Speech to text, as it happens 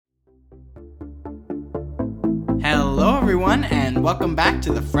Hello, everyone, and welcome back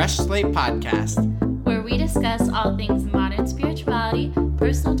to the Fresh Slate Podcast, where we discuss all things modern spirituality,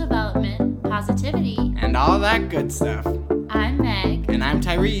 personal development, positivity, and all that good stuff. I'm Meg. And I'm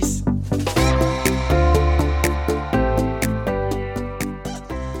Tyrese.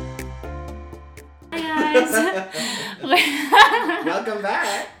 Hi, guys. Welcome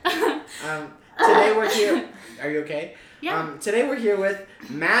back. Today we're here. Are you okay? Yeah. Today we're here with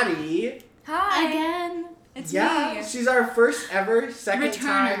Maddie. Hi. Again. It's me. She's our first ever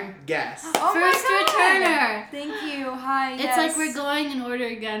second-time guest. Oh First my God. returner. Thank you. Hi. It's like we're going in order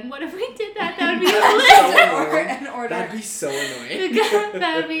again. What if we did that? That would be So annoying. That'd be so annoying.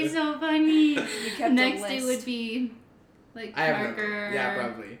 That would be so funny. We kept Next a list. it would be like Parker. Yeah,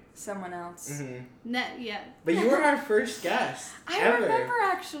 probably. Someone else. Mm-hmm. Yeah. But you were our first guest. I ever. remember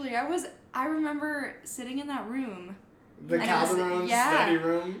actually. I remember sitting in that room. The Calvin room, study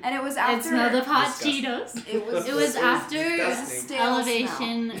room. And it was after. It smelled of hot Disgusting. Cheetos. It was after disgusting.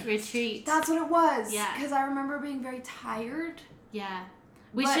 elevation retreat. That's what it was. Yeah. Because I remember being very tired. Yeah.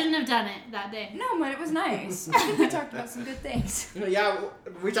 We But- shouldn't have done it that day. No, but it was nice. I think we talked about some good things. Yeah,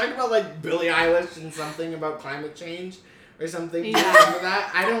 we talked about like Billie Eilish and something about climate change or something. Do you Yeah. remember that?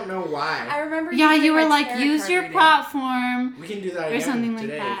 I don't know why. I remember. Yeah, doing you were my like, tarot use card your reading. platform. We can do that Or again something like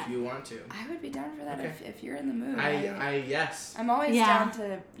today that. if you want to. I would be down for that Okay. if you're in the mood. Yes. I'm always Yeah. down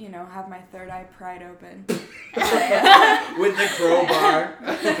to, have my third eye pried open. With the crowbar.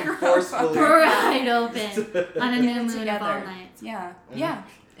 Forcefully. Bright open on a new moon of Together. all nights. Yeah. Mhm. Yeah.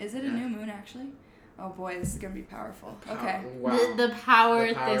 Is it a new moon, actually? Oh, boy, this is going to be powerful. Okay. Wow. The power,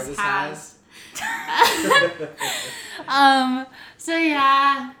 The power this has. has. So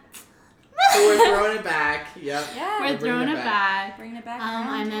yeah. So we're throwing it back. Yep. Yeah. We're throwing it back. Bringing it back I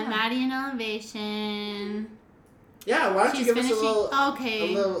around, met yeah. Maddie in Elevation. Yeah, why don't She's you give us a finishing. little...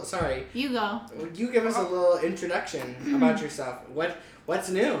 Okay. Sorry. You go. You give us a little introduction about yourself. What's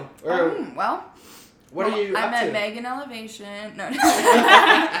new? Or Well, what are you I up met to? Meg in Elevation. No.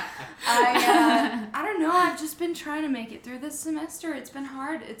 I don't know. I've just been trying to make it through this semester. It's been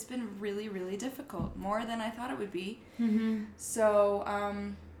hard. It's been really, really difficult. More than I thought it would be. Mm-hmm. So,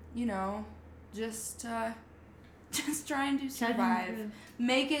 just trying to survive.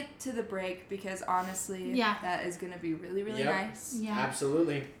 Make it to the break because honestly, Yeah. that is gonna be really, really Yep. nice. Yeah.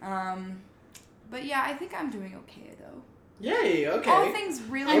 Absolutely. But yeah, I think I'm doing okay though. Yay, okay. All things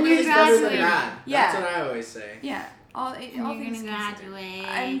really, And Okay, you're it's better than graduating. bad. Yeah. That's what I always say. yeah. All You're things gonna considered. graduate.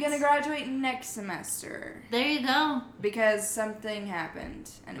 I'm gonna graduate next semester There you go. because something happened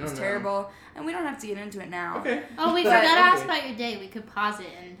and it was Oh, no. terrible, and we don't have to get into it now. Okay. Oh, we But- forgot to ask Okay. about your day. We could pause it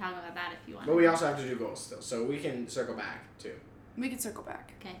and talk about that if you want. But we also have to do goals still, so we can circle back too. We can circle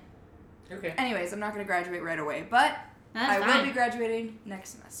back. Okay. Okay. Anyways, I'm not gonna graduate right away, but That's I fine. will be graduating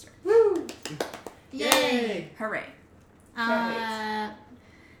next semester. Woo! Yay. Hooray!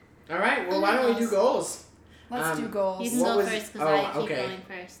 All right. Well, why don't we do goals? Let's do goals. You can What go was- first because oh, I keep okay. going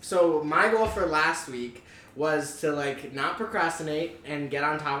first. So my goal for last week was to not procrastinate and get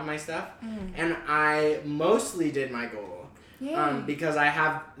on top of my stuff, and I mostly did my goal. Yay. Because I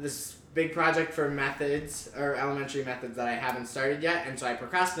have this big project for methods or elementary methods that I haven't started yet, and so I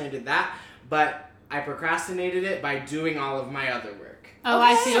procrastinated that, but I procrastinated it by doing all of my other work. Oh,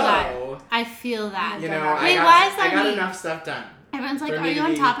 I feel So, that. I feel that. You know, Wait, I why is that got mean? enough stuff done. Everyone's like, for are me you to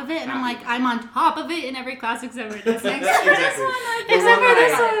on be top of it? And I'm happy. like, I'm on top of it in every class except for this one. Exactly. The Except one for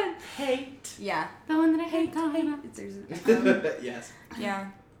this that one. I hate. Yeah. The one that I hate. Yes. Yeah.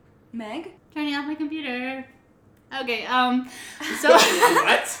 Meg? Turning off my computer. Okay, so...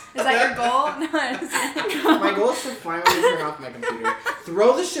 What? Is that your goal? No, it's My goal is to finally turn off my computer,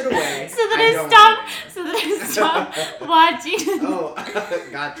 throw the shit away. So that I stop watching. Oh,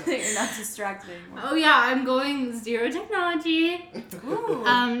 gotcha. You're not distracted anymore. Oh yeah, I'm going zero technology. Ooh.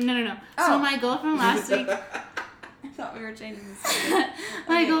 No. So Oh. my goal from last week... I thought we were changing the subject.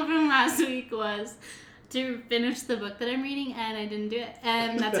 My Okay. goal from last week was to finish the book that I'm reading, and I didn't do it,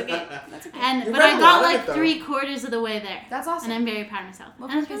 and that's okay. That's okay. But read I a got lot of like it, though. 3/4 of the way there, That's awesome. and I'm very proud of myself.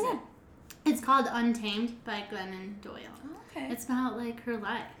 What and it's book is really it? good. It's called Untamed by Glennon Doyle. Oh, okay. It's about like her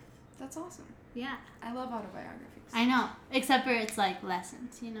life. That's awesome. Yeah, I love autobiographies. I know. Except for it's like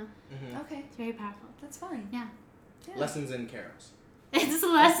lessons, Mhm. Okay. It's very powerful. That's fun. Yeah. Yeah. Lessons in carols. It's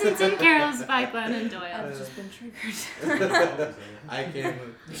Lessons in Carols by Glennon Doyle. I've just been triggered. I can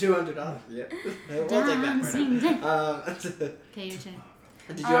 $200. Yeah, we'll take that Dancing for now. Okay, your turn.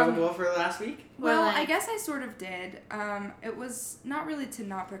 Did you have a goal for last week? Well, Or, like- I guess I sort of did. It was not really to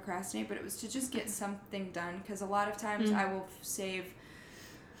not procrastinate, but it was to just get something done. Because a lot of times I will save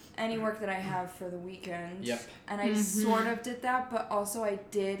any work that I have for the weekend. Yep. And I sort of did that, but also I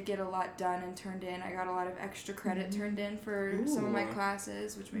did get a lot done and turned in. I got a lot of extra credit turned in for some of my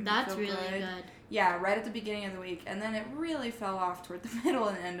classes, which made me feel really good. good. Yeah, right at the beginning of the week. And then it really fell off toward the middle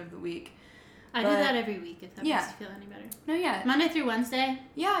and end of the week. I do that every week if that makes you feel any better. No, yeah. Monday through Wednesday.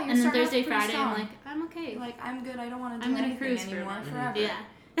 Yeah, you're and then starting Thursday, off pretty Friday, strong. I'm like, I'm okay. Like, I'm good. I don't want to I'm do gonna anything cruise anymore for forever. Yeah.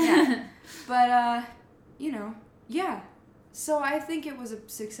 Yeah. But, you know, yeah. So I think it was a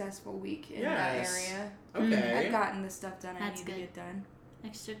successsual week in that area. Okay. I've gotten the stuff done I need to get done.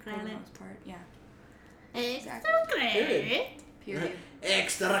 Extra For credit. the most part, yeah. Extra credit. Period.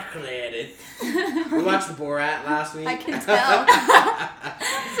 Extra credit. We watched Borat last week. I can tell.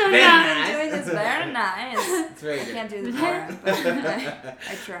 So Very now nice. Doing this very nice. It's very I good. can't do the Borat, but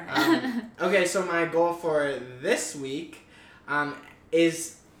I try. Okay, so my goal for this week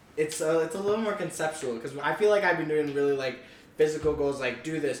is it's a little more conceptual because I feel like I've been doing really like physical goals like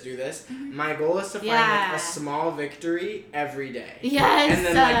do this. My goal is to find like a small victory every day. Yes. And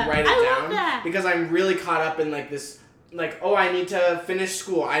then like write it down love that. because I'm really caught up in like this. Like, oh, I need to finish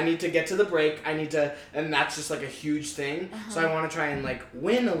school. I need to get to the break. And that's just like a huge thing. So I want to try and like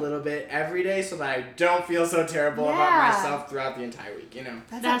win a little bit every day so that I don't feel so terrible about myself throughout the entire week, you know?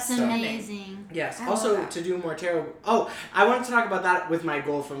 That's amazing. Yes. I Also, love that. to do more tarot. Oh, I wanted to talk about that with my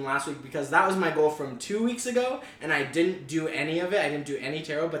goal from last week because that was my goal from 2 weeks ago and I didn't do any of it. I didn't do any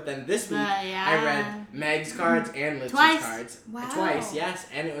tarot. But then this week, I read Meg's cards and Lizzie's cards. Wow. Twice, yes.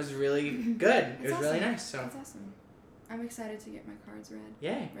 And it was really good. It was really awesome. nice. So. That's awesome. I'm excited to get my cards read.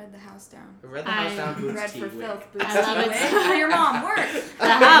 Yay. Read the house down. Read the house down, boots Read tea for with. filth, boots I love tea it. with. For your mom, work. The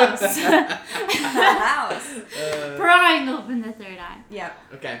house. The house. Prying open the third eye. Yep.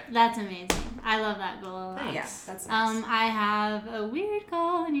 Okay. That's amazing. I love that goal a lot. Thanks. Yeah, that's nice. I have a weird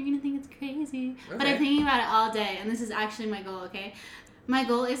goal, and you're gonna think it's crazy, but Okay. I'm thinking about it all day, and this is actually my goal. Okay, my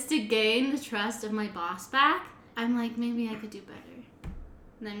goal is to gain the trust of my boss back. I'm like, maybe I could do better.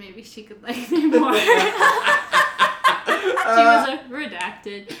 And then maybe she could like me more. She was a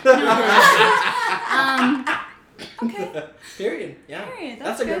redacted. Okay. Period. Yeah. Period.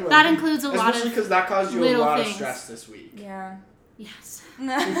 That's a good one. That includes a lot Especially of because that caused you a little lot of things. stress this week. Yeah. yes.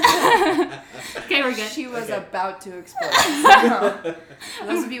 Okay, Okay, we're good. She was Okay. about to explode. For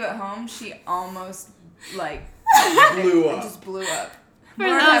those of you at home, she almost like Blew up. just blew up. For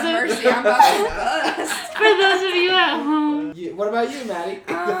Lord those have of- mercy, I'm about to bust. For those of you at home, What about you, Maddie?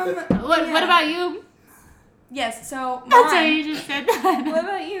 what about you? Yes. So That's how mine- you just said that. What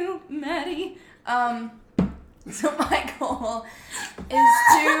about you, Maddie? So my goal is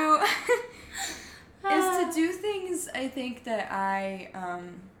to do things I think that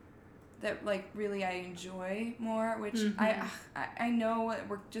that like really I enjoy more, which I know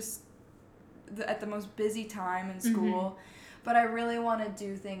we're just at the most busy time in school, but I really want to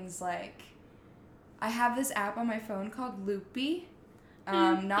do things like I have this app on my phone called Loopy.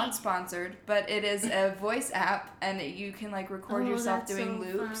 Not sponsored, but it is a voice app, and you can like record yourself that's doing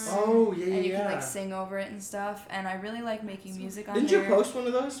so loops. fun. Oh, yeah, And you can like sing over it and stuff, and I really like making music on Didn't there. you post one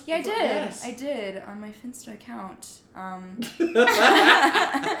of those? Yeah, I did. Yes. I did on my Finsta account.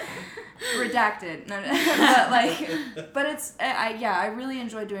 Redacted. No, but it's I really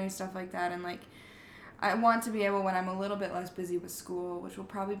enjoy doing stuff like that, and like I want to be able, when I'm a little bit less busy with school, which will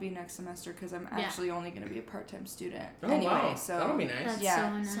probably be next semester because I'm actually only going to be a part-time student anyway. Wow. So That'll be nice.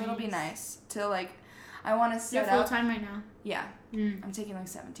 That's so it'll be nice to like. I want to You're set full up. time right now. Yeah, Mm. I'm taking like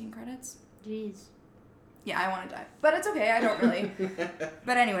 17 credits. Jeez. Yeah, I want to die, but it's okay. I don't really.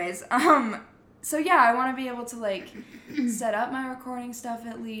 But anyways, so yeah, I want to be able to like set up my recording stuff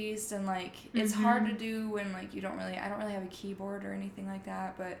at least, and like it's hard to do when like I don't really have a keyboard or anything like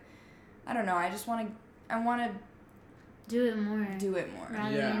that, but I don't know. I want to Do it more.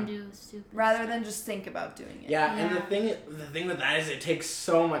 Rather Yeah. than do stupid rather stuff. than just think about doing it. Yeah, and Yeah. the thing with that is it takes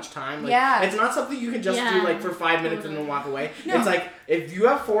so much time. Like, Yeah. It's not something you can just do Yeah. like for 5 minutes and then walk away. No. It's like if you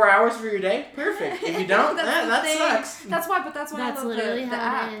have 4 hours for your day, perfect. If you don't, That's the that thing. sucks. That's why I That's love literally the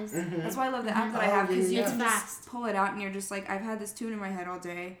how app. it is. Mhm. That's why I love the app that I Oh, have, because yeah, you yeah. can It's just fast. pull it out and you're just like, I've had this tune in my head all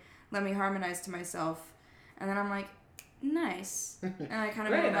day. Let me harmonize to myself, and then I'm like, nice, and I kind of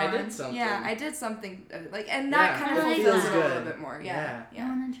Great, move I on. did something. Yeah, I did something and that Yeah, kind of I like fulfills that. it a little Good. bit more. Yeah. Yeah, I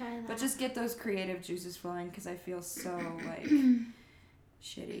want to try that. But just get those creative juices flowing, because I feel so like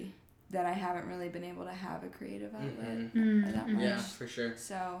shitty that I haven't really been able to have a creative outlet that much. Yeah, for sure.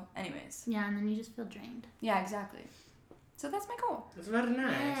 So, anyways, Yeah, and then you just feel drained. yeah, exactly. So that's my goal. It's very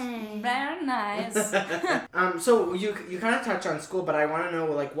nice. Yay. Very nice. So you kind of touched on school, but I want to know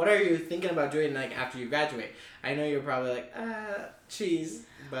like what are you thinking about doing like after you graduate? I know you're probably like cheese,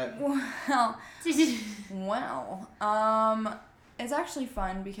 but Well, it's actually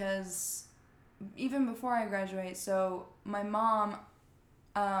fun because even before I graduate, so my mom,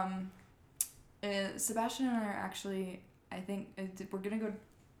 Sebastian and I are actually, I think, we're going to go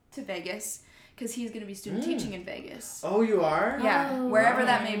to Vegas because he's going to be student teaching in Vegas. Oh, you are? Yeah, Oh, wherever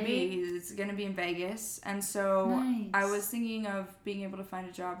that may okay. be, it's going to be in Vegas. And so Nice. I was thinking of being able to find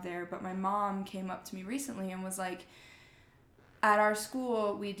a job there, but my mom came up to me recently and was like, at our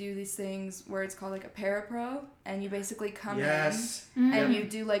school, we do these things where it's called like a parapro, and you basically come in and you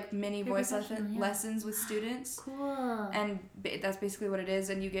do like mini voice lessons with students. Cool. And that's basically what it is,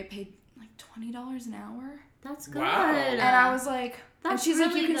 and you get paid like $20 an hour. That's good. Wow. And I was like, and That's she's like,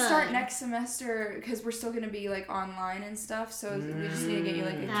 really you can start good. next semester because we're still gonna be like online and stuff. So we just need to get you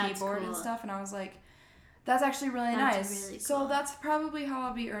like a That's keyboard and cool. stuff. And I really that's actually really That's nice. really So cool. that's probably how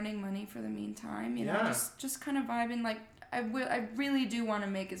I'll be earning money for the meantime. You know, just kind of vibing. Like I really do want to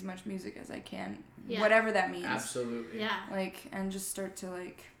make as much music as I can, whatever that means. Absolutely. Yeah. Like, and just start to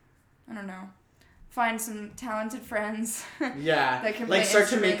like, I don't know, find some talented friends. Yeah. That can like play start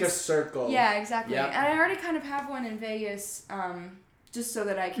to make a instruments. circle. Yeah, exactly. Yep. And I already kind of have one in Vegas, just so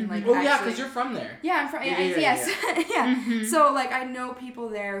that I can like. Oh actually... yeah, because you're from there. Yeah, I'm from. Yeah, Yes. Yeah. Mhm. So like I know people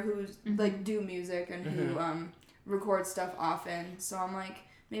there who like do music and who record stuff often. So I'm like,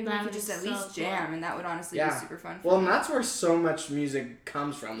 maybe we could just at least jam, and that would honestly be super fun. Well, and that's where so much music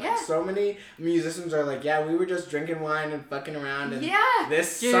comes from. Like so many musicians are like, yeah, we were just drinking wine and fucking around, and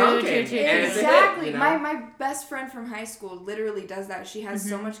this song came. And it's a hit, you know? My best friend from high school literally does that. She has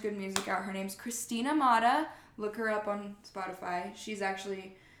so much good music out. Her name's Christina Mata. Look her up on Spotify. She's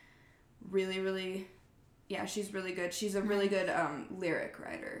actually really, really, she's really good. She's a really good lyric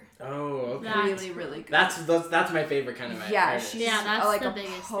writer. Oh, okay. Really good. That's my favorite kind of artist. She's that's like the a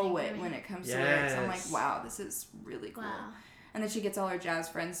biggest poet thing when it comes to lyrics. I'm like, wow, this is really cool. Wow. And then she gets all her jazz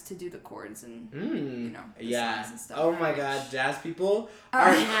friends to do the chords and the songs and stuff. Oh my god, jazz people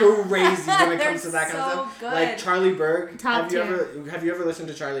are crazy when it comes to that kind of stuff. Good. Like Charlie Berg. Top tier. Have you ever listened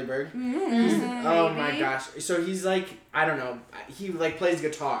to Charlie Berg? Mm-hmm. Oh my gosh. So he's like, I don't know, he like plays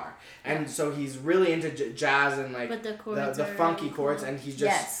guitar. And so he's really into jazz and like but the chords the are funky really chords, cool. and he's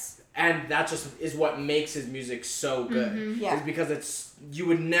just and that just is what makes his music so good. Is because you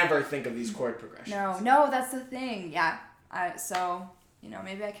would never think of these chord progressions. No, that's the thing. Yeah. So,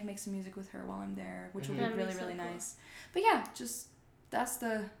 maybe I can make some music with her while I'm there, which would be really, really nice. But yeah, just that's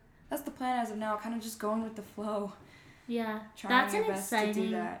the plan as of now, kind of just going with the flow. Yeah. Trying That's your an best exciting to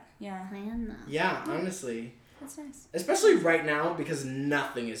do that. Yeah. plan though. Yeah, honestly. That's nice. Especially right now because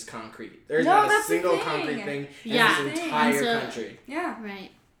nothing is concrete. There's No, not a that's the single thing. concrete thing in Yeah. this entire So- country. Yeah.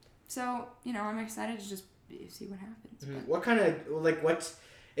 Right. So, I'm excited to just see what happens. Mhm. What kind of,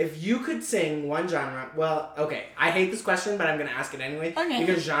 if you could sing one genre, well, okay, I hate this question, but I'm going to ask it anyway. Okay.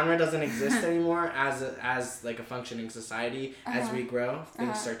 Because genre doesn't exist anymore as like a functioning society. As we grow,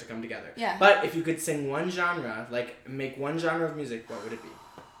 things start to come together. Yeah. But if you could sing one genre, like make one genre of music, what would it be?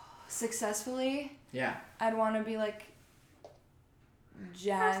 Successfully, Yeah. I'd want to be like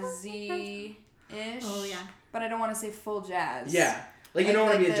jazzy-ish. Oh yeah. But I don't want to say full jazz. Yeah. Like you don't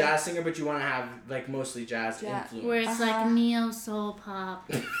want to like be a the- jazz singer, but you want to have like mostly jazz influence. Where it's like neo soul pop.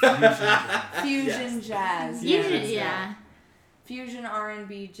 Fusion jazz. Yeah. Fusion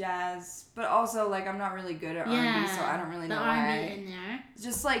R&B jazz, but also like I'm not really good at R&B, so I don't really know the why. R&B in there.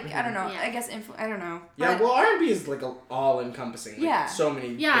 Just like I don't know. Yeah. I guess I don't know. Yeah, But- well, R&B is like all encompassing. Like, Yeah. so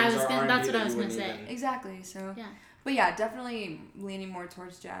many. Yeah, things are R&B that's what that I was you gonna wouldn't say. even- Exactly. So. Yeah. But yeah, definitely leaning more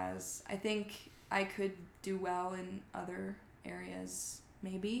towards jazz. I think I could do well in other areas,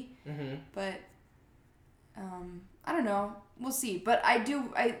 maybe. Mhm. But I don't know. We'll see. But I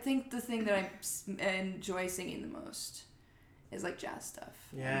think the thing that I enjoy singing the most is like jazz stuff.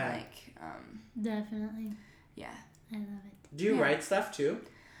 Yeah. And Definitely. yeah. I love it. Do you write stuff too?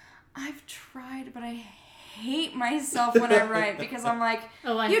 I've tried, but I hate myself when I write because I'm like,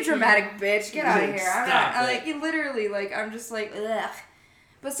 you dramatic bitch, get out of here. I'm just like, ugh.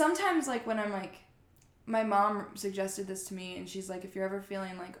 But sometimes like when I'm like, my mom suggested this to me and she's like, if you're ever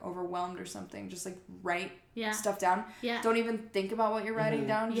feeling like overwhelmed or something, just like write stuff down. Yeah. Don't even think about what you're writing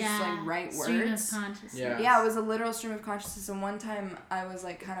down. Just like write Stream words. of consciousness. Yeah, it was a literal stream of consciousness. And one time I was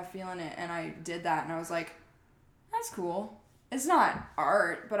like kind of feeling it and I did that and I was like, that's cool. It's not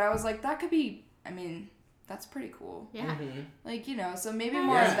art, but I was like, that could be, that's pretty cool. Yeah. Mm-hmm. Like, so maybe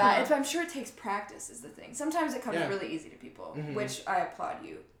more of that. I'm sure it takes practice is the thing. Sometimes it comes really easy to people, which I applaud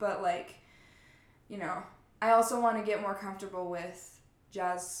you. But like, I also want to get more comfortable with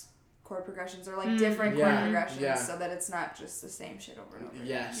jazz chord progressions or like different chord progressions so that it's not just the same shit over and over.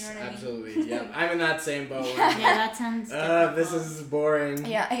 Yes, you know what absolutely. I mean? Yeah, I'm in that same boat. Yeah, that sounds This is boring.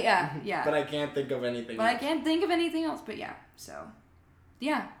 Yeah. But I can't think of anything. But I can't think of anything else. But yeah. So,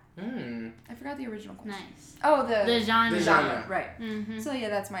 yeah. Mm. I forgot the original question. Nice. Oh, The genre. The genre. Right. Mm-hmm. So, yeah,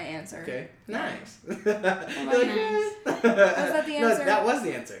 that's my answer. Okay. Nice. Nice. Was Was that the answer? No, that was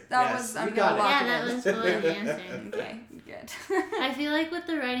the answer. That yes, was, you I'm got gonna it. lock Yeah, it that in. was fully the answer. Okay, good. I feel like with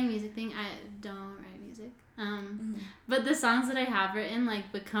the writing music thing, I don't write music. But the songs that I have written,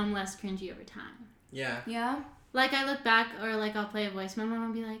 like, become less cringy over time. Yeah. Yeah? Like, I look back, or, like, I'll play a voice memo and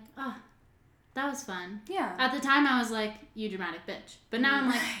I'll be like, oh, that was fun. Yeah. At the time, I was like, you dramatic bitch. But now I'm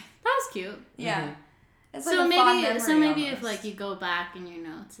like, that was cute. Yeah. Mm-hmm. It's So like a fond maybe memory if, almost. like, you go back in your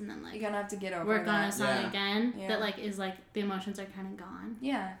notes and then, like, You're gonna have to get over work on a that. song Yeah. again, Yeah. that, like, is, like, the emotions are kind of gone.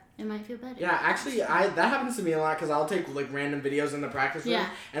 Yeah. It might feel better. Yeah, actually, that happens to me a lot because I'll take like random videos in the practice room, Yeah.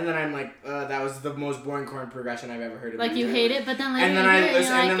 and then I'm like, that was the most boring chord progression I've ever heard. Like, you hate it, but then later And then you I hear it and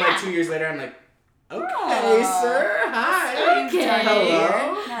listen, you're and then like, like 2 years later, I'm like, okay, Oh. sir, hi, Okay.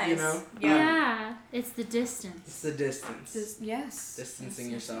 hello, Nice. you know, yeah. It's the distance. it's the distance, Yes. distancing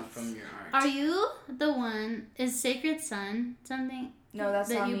Yes, yourself yes. from your art. Are you the one, is Sacred Sun something No, that's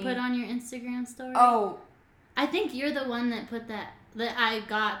that not you me. put on your Instagram story? Oh, I think you're the one that put that I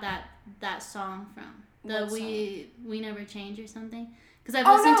got that song from. The What We Never Change or something. Because I've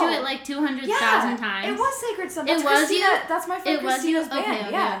Oh, listened no. to it like 200,000 yeah. times. It was Sacred Sun. It That's was Christina, you? That's my friend It was you? Christina's band.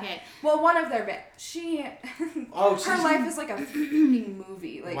 Okay, yeah. okay. Well, one of their band. She. Oh, her she's- life is like a freaking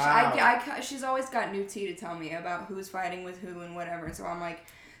movie. Like Wow. she's always got new tea to tell me about who's fighting with who and whatever. And so I'm like,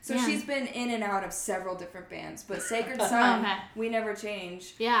 so Yeah. she's been in and out of several different bands, but Sacred Sun, Okay. We Never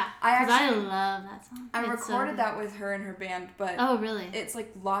Change. Yeah. I Because I actually- love that song. I It's so recorded good. that with her and her band, but Oh, really? it's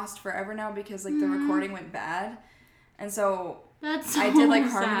like lost forever now because like the recording went bad, and so That's so I did like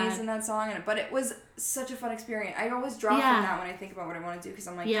sad. harmonies in that song, but it was such a fun experience. I always draw Yeah. from that when I think about what I want to do because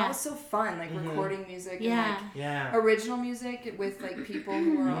I'm like, Yeah. that was so fun, like Mhm. recording music Yeah. and like Yeah. original music with like people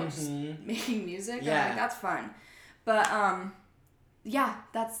who are all just Mhm. making music. I'm Yeah. like, that's fun. But yeah,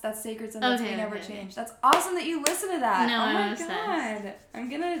 that's Sacred Sun. That's Okay, We Never okay. Change. That's awesome that you listen to that. No, oh I'm my obsessed. god, I'm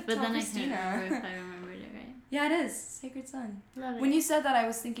gonna But tell then Christina. I can't remember if I remembered it right. Yeah, it is Sacred Sun. Love it. When you said that, I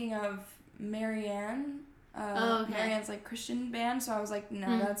was thinking of Marianne. Oh, okay. Marianne's like Christian band, so I was like, no,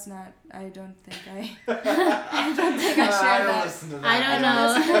 Mm. that's not. I don't think I. I don't think I shared that. listen to that. I don't I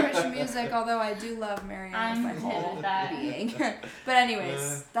don't listen know. to Christian music, although I do love Marianne I'm with my good whole with that. being. But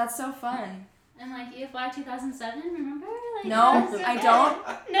anyways, that's so fun. And like EFY 2007, remember? Like, No, that was I so don't.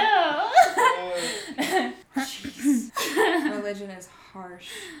 No. Jeez, religion is harsh.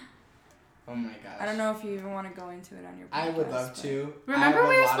 Oh my gosh. I don't know if you even want to go into it on your podcast. I would love but- to. Remember I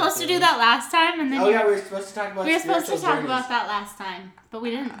we have a were lot of supposed to do feelings. that last time, and then Oh yeah, we were supposed to talk about. we were supposed to spiritual talk journeys. about that last time, but we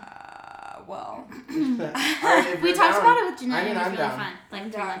didn't. Well, Alright, if We you're talked down, about it with Jeanette. I mean, it was I'm really down. fun. Like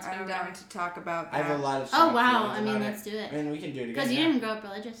I'm 3 down. months ago. I'm down to talk about I that. have a lot of. Oh strong wow! feelings I mean, about let's do I it. mean, we can do it again. Because you yeah. didn't grow up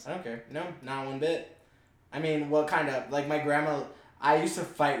religious. I don't care. No, not one bit. I mean, what kind of like my grandma? I used to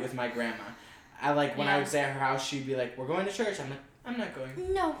fight with my grandma. I like when I Yeah. would stay at her house, she'd be like, "We're going to church." I'm like, "I'm not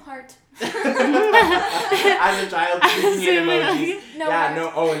going." No heart. As a child, speaking in emojis. No yeah, heart.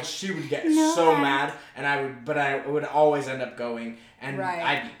 no. Oh, and she would get No so heart. mad, and I would always end up going, and Right.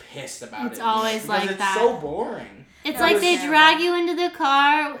 I'd be pissed about it. It's always because like it's that. so boring. It's No, like it's they terrible. drag you into the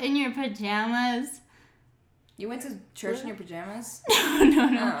car in your pajamas. You went to church in your pajamas?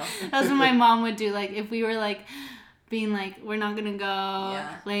 No. Oh. That's what my mom would do. Like if we were like being like we're not gonna go,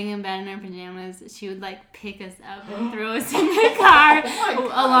 Yeah. laying in bed in our pajamas, she would like pick us up and throw us in the car my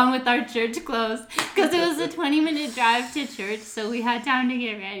God. along with our church clothes because it was a 20-minute drive to church, so we had time to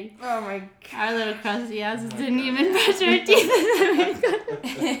get ready. Oh my Our little crusty asses Oh my didn't God. even brush our teeth.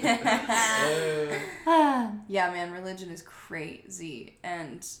 god. Yeah, man, religion is crazy.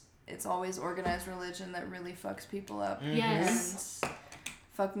 And it's always organized religion that really fucks people up. Yes. And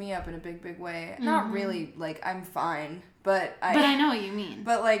fuck me up in a big, big way. Not really, like, I'm fine. But But I know what you mean.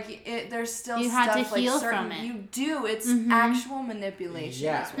 But like there's still You had stuff to like heal certain from it. you do. It's Mhm. actual manipulation.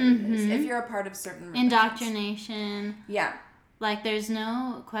 Yeah. Is what it is. Mhm. If you're a part of certain religions. Indoctrination. Yeah. Like, there's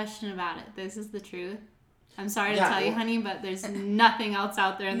no question about it. This is the truth. I'm sorry to Yeah, tell you, well- honey, but there's nothing else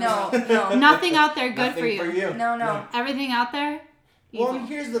out there in the No, world. no. Nothing out there good Nothing for you. No. Everything out there, Well, evil.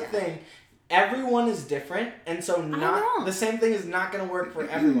 here's the Yeah. thing. Everyone is different, and so not know. the same thing is not going to work for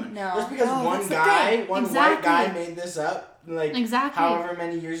everyone. No. Just because Oh, one that's the guy, thing. one white guy Exactly. made this up, like Exactly. however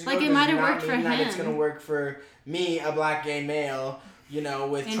many years ago, Like, it does might have not worked for mean that it's him. going to work for me, a black gay male, you know,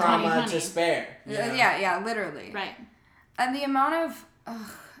 with In trauma 2020. to spare. you know? Yeah, literally. Right. And the amount of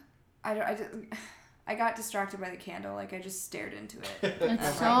I got distracted by the candle. Like I just stared into it. It's and,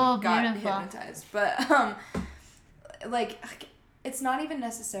 so like, got beautiful. hypnotized. But like it's not even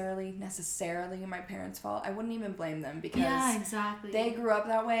necessarily my parents' fault. I wouldn't even blame them because Yeah, exactly. they grew up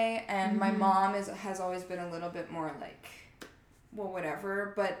that way, and my Mhm. mom has always been a little bit more like well,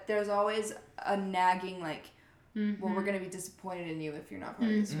 whatever. But there's always a nagging, like, well, we're going to be disappointed in you if you're not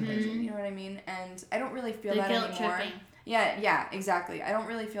part of this religion. You know what I mean? And I don't really feel that anymore. Tripping. Yeah, exactly. I don't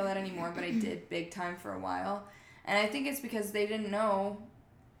really feel that anymore, but I did big time for a while. And I think it's because they didn't know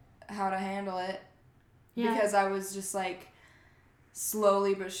how to handle it. Yeah. Because I was just, like,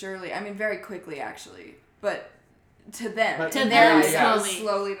 slowly but surely, I mean, very quickly, actually, but to them. But to them,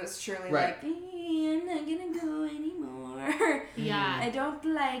 slowly but surely, like, I'm not going to go anymore. Yeah. I don't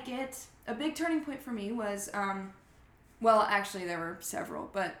like it. A big turning point for me was, well, actually, there were several,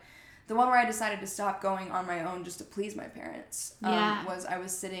 but the one where I decided to stop going on my own just to please my parents was I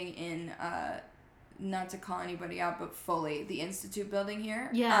was sitting in, not to call anybody out, but fully, the Institute building here.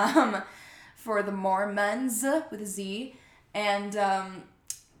 Yeah. For the Mormons, with a Z. And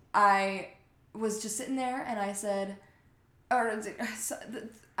I was just sitting there, and I said, I don't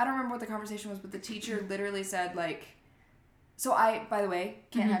remember what the conversation was, but the teacher literally said, like, so I, by the way,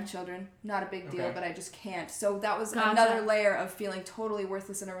 can't have children. Not a big deal, but I just can't. So that was another layer of feeling totally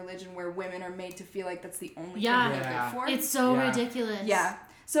worthless in a religion where women are made to feel like that's the only thing they're good for. It's so ridiculous. Yeah.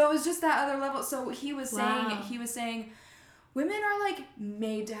 So it was just that other level. So he was saying, women are, like,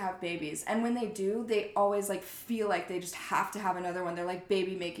 made to have babies. And when they do, they always, like, feel like they just have to have another one. They're, like,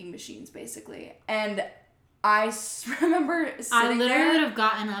 baby-making machines, basically. And I remember sitting there. I literally would have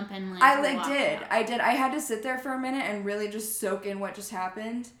gotten up and, like, I did. I had to sit there for a minute and really just soak in what just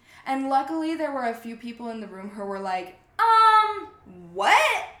happened. And luckily, there were a few people in the room who were like,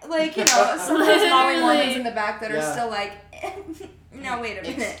 what? Like, you know, some of those Molly Mormons in the back that are still like, no, wait a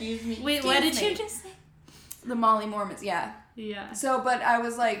minute. Excuse me. Wait, what did you just say? The Molly Mormons, yeah. Yeah. So, but I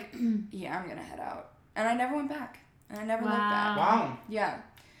was like, yeah, I'm gonna head out. And I never went back. And I never looked back. Wow. Yeah.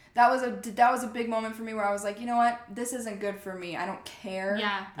 That was a big moment for me where I was like, you know what? This isn't good for me. I don't care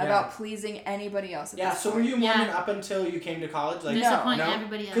about pleasing anybody else at this point. So were you Mormon up until you came to college? Like, no.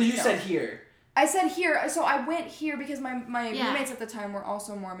 Everybody else. Because you said here. I said here, so I went here because my roommates at the time were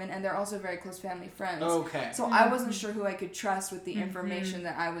also Mormon, and they're also very close family friends. Okay. So I wasn't sure who I could trust with the information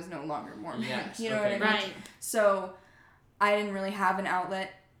that I was no longer Mormon. Yes. You know what I mean? Right. So I didn't really have an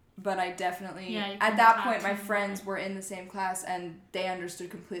outlet, but I definitely, at that point, my friends were in the same class, and they understood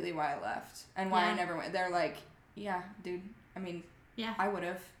completely why I left and why I never went. They're like, yeah, dude, I mean, I would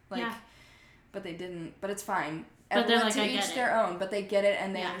have, like, but they didn't, but it's fine. But they're like, to each their own, but they get it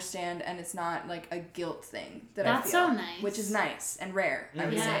and they understand, and it's not like a guilt thing that I feel. That's so nice. Which is nice and rare, I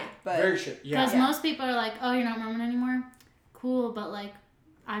would say. But very sure. Because most people are like, oh, you're not Mormon anymore? Cool, but like,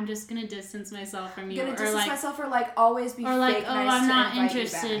 I'm just gonna distance myself from you. Or like always be fake nice to I'm not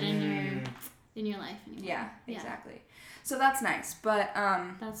interested in your life anymore. Yeah, exactly. So that's nice, but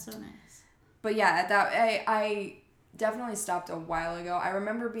that's so nice. But yeah, I definitely stopped a while ago. I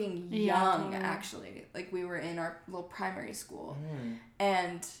remember being young, actually. Like, we were in our little primary school.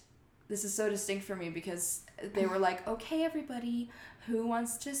 And this is so distinct for me because they were like, okay, everybody, who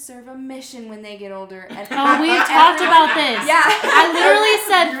wants to serve a mission when they get older? And we talked about this. Yeah. I literally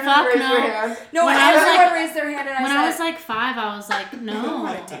said, fuck no. No, everyone raised their hand, and I said, when I was like 5, I was like, no. I don't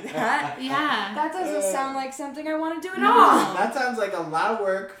want to do that. Yeah. That doesn't sound like something I want to do at all. That sounds like a lot of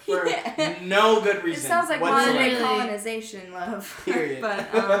work for no good reason. It sounds like modern day colonization, love. Period.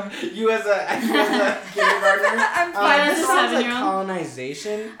 But you as a kindergartner, I'm 5 this sounds like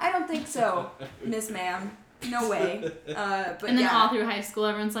colonization. I don't think so, Miss Ma'am. No way. But and then all through high school,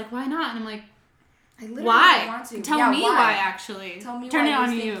 everyone's like, why not? And I'm like, I literally why? Don't want to. Tell me why, actually. Tell me Turn why it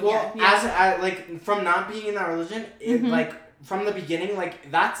on you. Well, as like, from not being in that religion, it, like, from the beginning,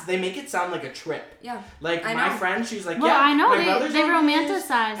 like, they make it sound like a trip. Yeah. Like, my friend, she's like, I know, my brother's they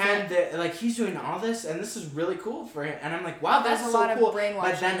romanticize it. And, like, he's doing all this, and this is really cool for him. And I'm like, wow, that's so cool. Of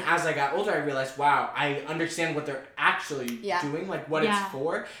brainwashing. But then, as I got older, I realized, wow, I understand what they're actually doing, like, what it's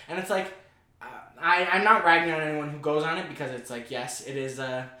for. And it's like, I'm not ragging on anyone who goes on it, because it's like, yes, it's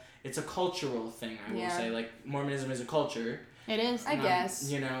a cultural thing, I will say. Like, Mormonism is a culture. It is. I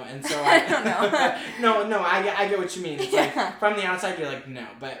guess. You know, and so I don't know. No, I get what you mean. It's like, from the outside, you're like, no,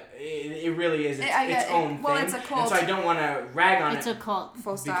 but it really is its own thing. Well, it's a cult. And so I don't want to rag on it. It's a cult.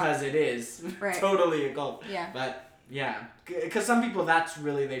 Full stop. Because it is. Right. Totally a cult. Yeah. But, yeah. Because some people,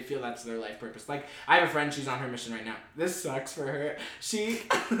 they feel that's their life purpose. Like, I have a friend, she's on her mission right now. This sucks for her. She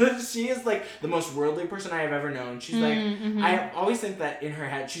is, like, the most worldly person I have ever known. She's, like, I always think that in her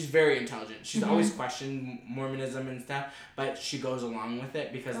head, she's very intelligent. She's always questioned Mormonism and stuff, but she goes along with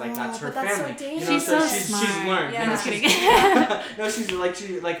it because, like, that's her family. So you know, she's so smart. She's learned. Yeah, you know, I'm kidding. No,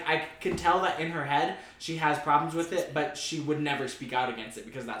 she's, like, I can tell that in her head, she has problems with it, but she would never speak out against it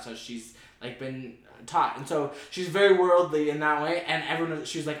because that's how she's, like, been taught. And so she's very worldly in that way, and everyone,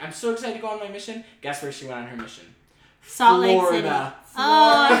 she was like, I'm so excited to go on my mission. Guess where she went on her mission? Salt Lake City. Florida.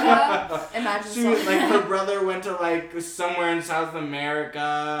 Oh, imagine She something. like her brother went to like somewhere in South America.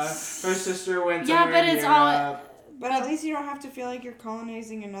 Her sister went Yeah, somewhere but in it's Europe. But at least you don't have to feel like you're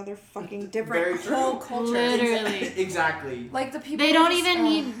colonizing another fucking Different Very whole true. culture. Literally. Exactly. Like the people. They don't just, even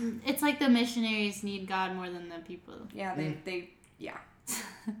need. It's like the missionaries need God more than the people. Yeah, they. Yeah,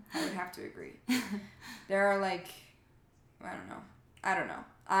 I would have to agree. There are like, I don't know.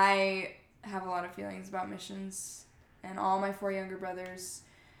 I have a lot of feelings about missions, and all my 4 younger brothers.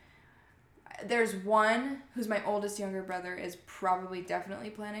 There's one who's my oldest younger brother is probably definitely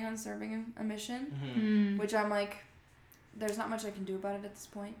planning on serving a mission, Mm-hmm. which I'm like, there's not much I can do about it at this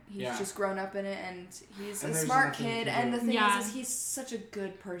point. He's just grown up in it, and he's And a there's smart nothing you kid. can And do. the thing Yeah. is he's such a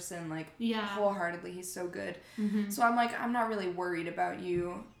good person, like wholeheartedly. He's so good. Mm-hmm. So I'm like, I'm not really worried about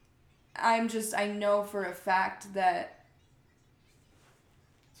you. I know for a fact that.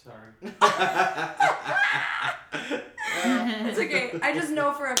 Sorry. It's okay. I just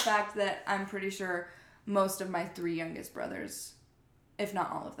know for a fact that I'm pretty sure most of my 3 youngest brothers, if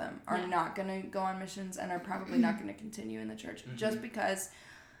not all of them, are not going to go on missions and are probably not going to continue in the church just because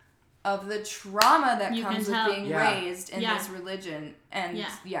of the trauma that You comes can with tell. being Yeah. raised in this religion. And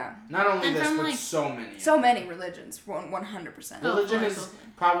Not only And this, from, but like- so many. so many religions, 100%. Oh, Religion of is course.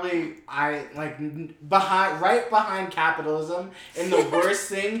 probably right behind capitalism in the worst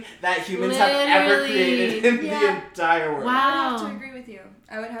thing that humans have ever created in the entire world. I Wow. would have to agree with you.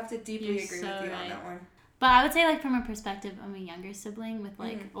 I would have to deeply You're agree so with you on right. that one. But I would say, like, from a perspective of a younger sibling with,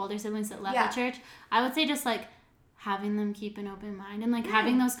 like, older siblings that left the church, I would say just, like, having them keep an open mind and, like,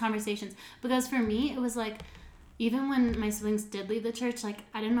 having those conversations. Because for me, it was, like, even when my siblings did leave the church, like,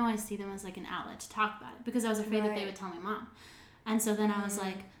 I didn't always see them as, like, an outlet to talk about it. Because I was afraid that they would tell my mom. And so then I was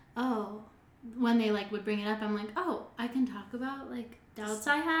like, oh, when they, like, would bring it up, I'm like, oh, I can talk about, like, doubts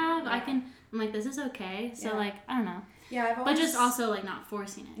I have. I'm like, this is okay. So, like, I don't know. Yeah, I've always... But just also, like, not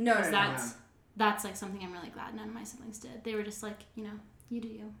forcing it. No, 'cause no. That's, like, something I'm really glad none of my siblings did. They were just like, you know, you do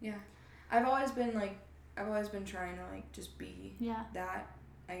you. Yeah. I've always been trying to, like, just be that,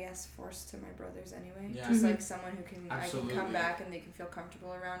 I guess, force to my brothers anyway. Yeah. Just, like, someone who can, Absolutely. I can come back and they can feel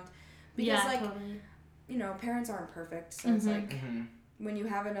comfortable around. Because, like, totally. you know, parents aren't perfect, so it's, like, Mm-hmm. when you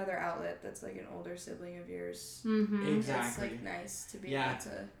have another outlet that's, like, an older sibling of yours, Mm-hmm. it's, Exactly. like, nice to be able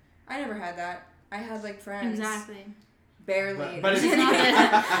to... I never had that. I had, like, friends. Exactly. Barely. But it's It's not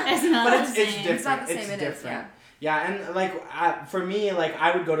it's the same. different. It's not the same, It's it is, different. Yeah, and like for me, like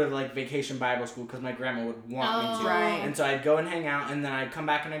I would go to like vacation Bible school because my grandma would want me to, Right. and so I'd go and hang out, and then I'd come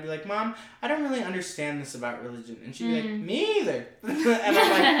back and I'd be like, "Mom, I don't really understand this about religion," and she'd be like, "Me either," and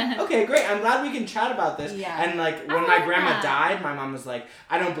I'm like, "Okay, great. I'm glad we can chat about this." Yeah. And like when my grandma died, my mom was like,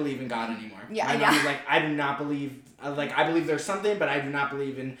 "I don't believe in God anymore." Yeah, my yeah. mom was like, "I do not believe." Like I believe there's something, but I do not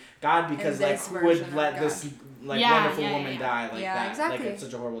believe in God because In like this who version would of let God. this like Yeah, wonderful yeah, woman yeah. die like Yeah, that? exactly. Like it's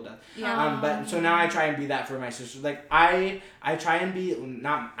such a horrible death. Yeah. But so now I try and be that for my sister. Like I try and be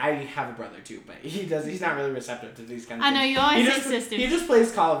not. I have a brother too, but he's not really receptive to these kind of I things. know, you always he say just, sisters. He just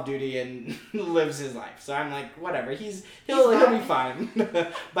plays Call of Duty and lives his life. So I'm like, whatever. He'll be fine.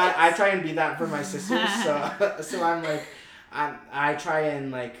 But I try and be that for my sisters. So I'm like, I try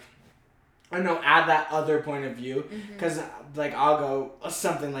and like. I don't know, add that other point of view, because like I'll go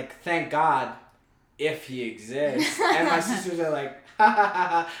something like, "Thank God, if He exists," and my sisters are like, "Ha ha ha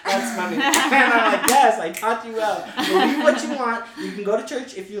ha, that's funny," and I'm like, "Yes, I taught you well. Believe what you want. You can go to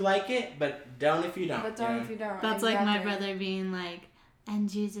church if you like it, but don't if you don't." But don't if you don't. That's like my Exactly. brother being like, and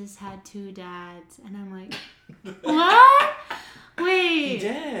Jesus had 2 dads. And I'm like, what? Wait. He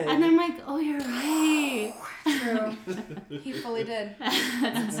did. And I'm like, oh, you're right. True. He fully did.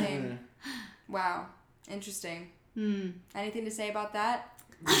 That's insane. Wow. Interesting. Anything to say about that?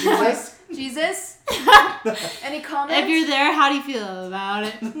 Jesus? Jesus? Any comments? If you're there, how do you feel about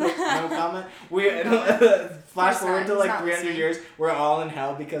it? No comment. We flash forward to He's like not 300 listening. years. We're all in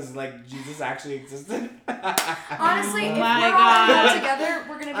hell because like Jesus actually existed. Honestly, Oh if my we're all God. together,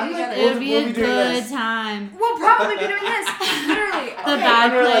 we're gonna be I'm like, together. It would be We'll a be doing good this. time. We'll probably be doing this. Literally. The Okay. bad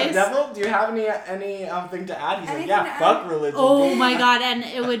And we're like, place. Devil, do you have any thing to add? He's Anything like, to yeah, add? fuck religion. Oh my God. And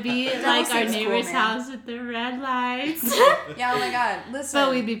it would be That like our seems cool, neighbor's man. house with the red lights. Yeah, oh my God. Listen.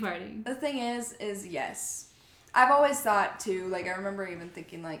 But we'd be partying. The thing is yes. I've always thought too, like I remember even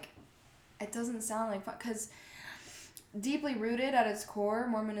thinking like, it doesn't sound like fun, because deeply rooted at its core,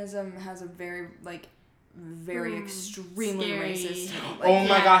 Mormonism has a very extremely scary. racist. Oh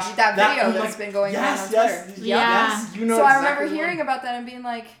my gosh. That video oh my- that's been going yes, around on yes, Twitter. yeah. Yeah. Yes, you know So I exactly remember the hearing one. about that and being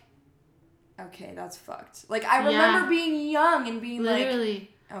like, okay, that's fucked. Like I remember being young and being Literally.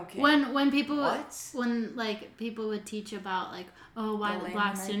 like, okay. When people What? when like people would teach about like, oh, why the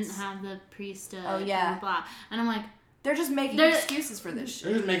blacks didn't Lamanites. have the priesthood, Oh, yeah. and blah, and I'm like, They're just making excuses for this shit.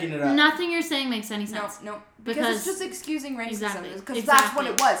 They're just making it up. Nothing you're saying makes any sense. No. Because it's just excusing racism. Because that's what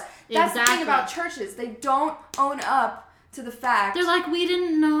it was. That's the thing about churches. They don't own up to the fact. They're like, we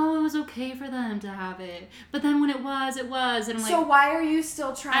didn't know it was okay for them to have it. But then when it was. And I'm like, so why are you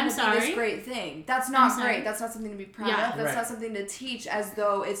still trying to do this great thing? That's not great. That's not something to be proud of. That's not something to teach as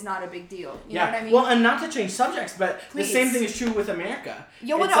though it's not a big deal. You know what I mean? Well, and not to change subjects, but the same thing is true with America.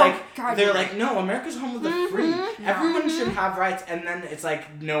 They're like, no, America's home of the free. Everyone should have rights, and then it's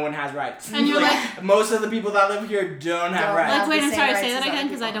like, no one has rights. And you're like, most of the people that live here don't have rights. Like, wait, I'm sorry, say that again,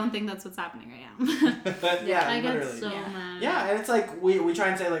 because I don't think that's what's happening right now. I get so mad. Yeah, and it's like, we try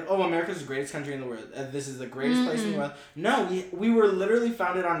and say, like, oh, America's the greatest country in the world. This is the greatest place in the world. No, we were literally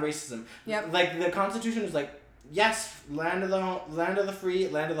founded on racism. Yep. Like, the Constitution was like, yes, land of the home, land of the free,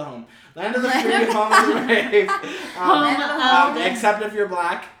 land of the home. Land of the free, home of the brave. Except if you're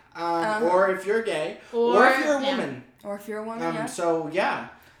black, or if you're gay, or if you're a woman. Or if you're a woman, So, yeah.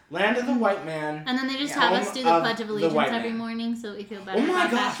 Land of the white man. And then they just have us do the Pledge of Allegiance every morning so we feel better about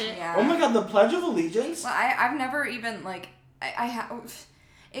that shit. Yeah. Oh my god, the Pledge of Allegiance? Well, I've never even, like,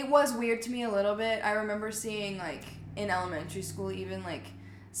 it was weird to me a little bit. I remember seeing, like, in elementary school even, like,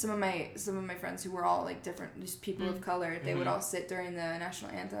 some of my friends who were all, like, different, just people of color, they would all sit during the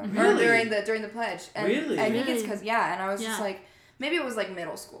national anthem. Really? Or during the pledge. And really? I think it's because, and I was just like, maybe it was, like,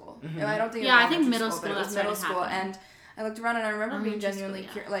 middle school. Mm-hmm. And I don't think it was I think middle school, but it was middle school. And I looked around and I remember being genuinely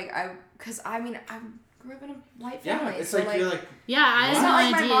because I grew up in a white family. Yeah, it's so like you're like. Yeah, I had it's no not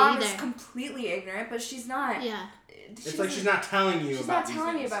like idea my mom either. is completely ignorant, but she's not. Yeah. It's like she's not telling you she's about not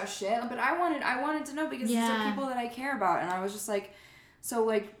telling me about shit, but I wanted to know because these are people that I care about, and I was just like, so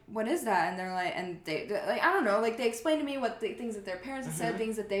like, what is that? And they're like, and they like, I don't know, like they explained to me what the things that their parents had said,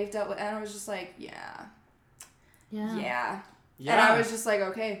 things that they've dealt with, and I was just like, yeah. And I was just like,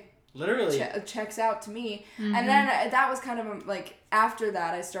 okay. Literally. Checks out to me. Mm-hmm. And then that was kind of like, after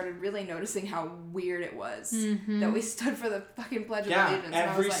that, I started really noticing how weird it was that we stood for the fucking Pledge of Allegiance.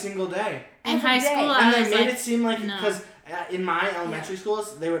 Every single day. In high school, and they made it seem like, because in my elementary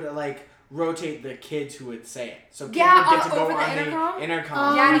schools, they would like rotate the kids who would say it. So kids would get to go on the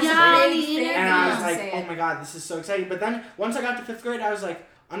intercom. And I was like, oh my god, this is so exciting. But then, once I got to 5th grade, I was like,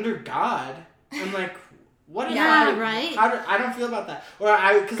 under God, I'm like, what is right? I don't feel about that. Or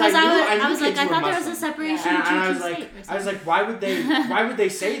I knew I thought there was a separation and between I was like, why would they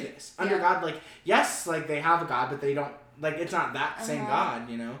say this? Under God, like, yes, like they have a God, but they don't, like, it's not that same God,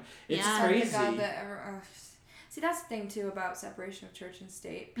 you know? It's crazy. The God that see, that's the thing too about separation of church and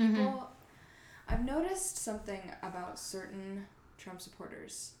state. People, I've noticed something about certain Trump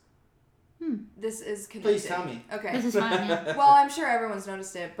supporters. This is connected. Please tell me. Okay. This is fine, yeah. Well, I'm sure everyone's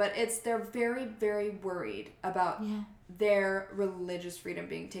noticed it, but they're very, very worried about their religious freedom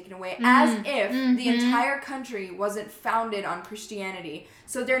being taken away, as if the entire country wasn't founded on Christianity.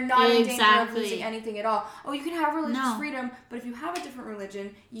 So they're not in danger of losing anything at all. Oh, you can have religious freedom, but if you have a different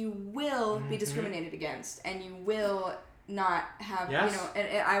religion, you will be discriminated against, and you will not have, you know,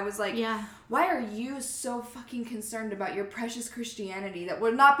 and I was like, why are you so fucking concerned about your precious Christianity that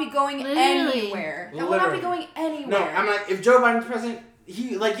will not be going anywhere? That will not be going anywhere. No, I'm like, if Joe Biden's president,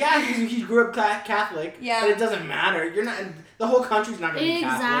 he grew up Catholic, but it doesn't matter. You're not, the whole country's not going to be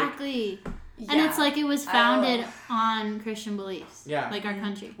Catholic. Exactly. And it's like it was founded on Christian beliefs. Yeah. Like our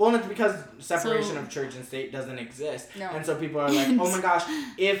country. Well, and it's because separation of church and state doesn't exist. No. And so people are like, oh my gosh,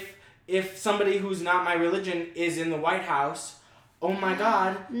 if somebody who's not my religion is in the White House, oh my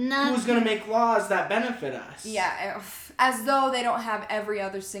God, who's going to make laws that benefit us? Yeah, as though they don't have every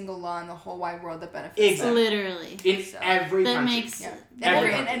other single law in the whole wide world that benefits them. Literally. In every country. That makes... In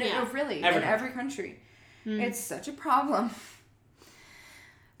every country. It's such a problem.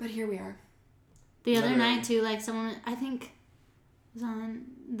 But here we are. The other night, too, like someone, I think it was on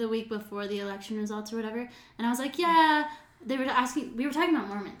the week before the election results or whatever, and I was like, they were asking, we were talking about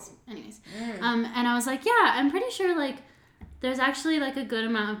Mormons, anyways. And I was like, I'm pretty sure, like, there's actually, like, a good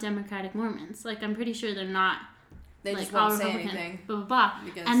amount of Democratic Mormons. Like, I'm pretty sure they're not, they like, just won't all say Republican, anything. blah, blah,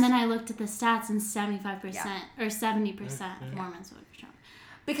 blah. And then I looked at the stats, and 75% or 70% of Mormons voted for Trump.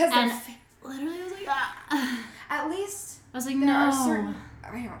 Because literally, I was like, At least... I was like, there are certain...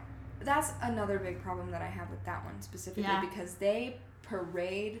 That's another big problem that I have with that one specifically, because they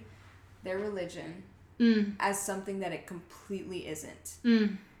parade their religion as something that it completely isn't.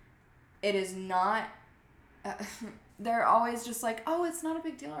 It is not... they're always just like, oh, it's not a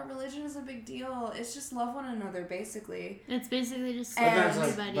big deal. Our religion is a big deal. It's just love one another, basically. It's basically just love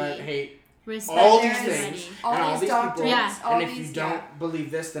everybody. But hate respect all these things, and all these doctrines, people. And if you don't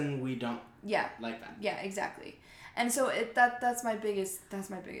believe this, then we don't like that. Yeah, exactly. And so that's my biggest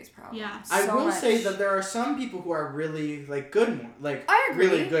problem. Yeah. I will say that there are some people who are really like good, like I agree.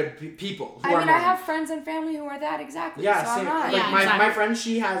 really good people. I mean, I have friends and family who are that exactly. Yeah, so same. I'm not. Like Yeah, my friend,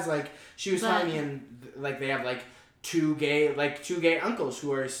 she has like she was telling me, and like they have like two gay uncles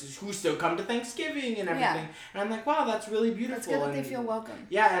who still come to Thanksgiving and everything. Yeah. And I'm like, wow, that's really beautiful. It's good that and they feel welcome.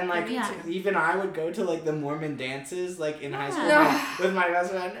 Yeah, and like even I would go to like the Mormon dances like in high school with my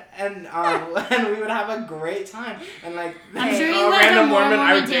best friend, and and we would have a great time. And like I'm sure you a went random to more Mormon,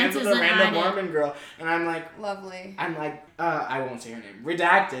 I would Mormon dance with a dances than I random did. Mormon girl, and I'm like, lovely. I'm like, I won't say her name.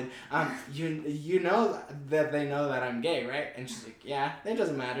 Redacted. You know that they know that I'm gay, right? And she's like, yeah, it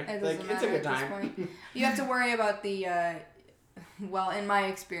doesn't matter. It like, doesn't it's a matter good at this time. point. You have to worry about the. Well, in my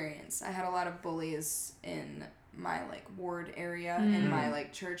experience, I had a lot of bullies in my like ward area, in my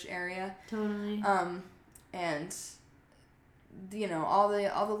like church area. Totally. And you know, all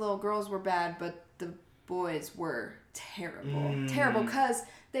the little girls were bad, but the boys were terrible. Terrible because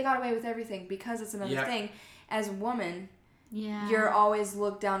they got away with everything, because it's another thing. As a woman, you're always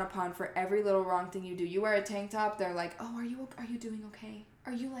looked down upon for every little wrong thing you do. You wear a tank top, they're like, "Oh, are you doing okay?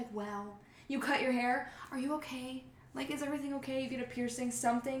 Are you like well? You cut your hair? Are you okay? Like, is everything okay? You get a piercing,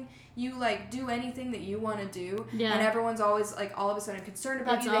 something. You, like, do anything that you want to do. Yeah. And everyone's always, like, all of a sudden concerned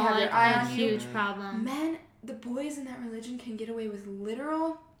about That's you. They all have their eye a on you. huge problem. Men, the boys in that religion can get away with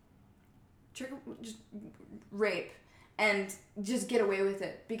literal just rape and just get away with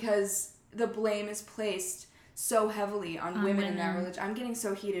it because the blame is placed so heavily on women in that religion. I'm getting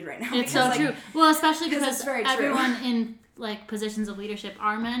so heated right now. It's so true. Well, especially because it's very everyone true. in like positions of leadership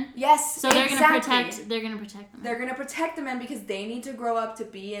are men. Yes, so they're exactly. gonna protect them. They're gonna protect the men because they need to grow up to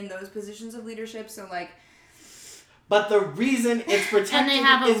be in those positions of leadership. So like, but the reason it's protected and they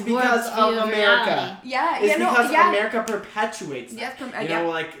have is because of America. America perpetuates that. Yes, you know,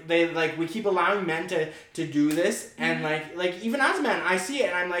 like we keep allowing men to do this, and like even as a man, I see it,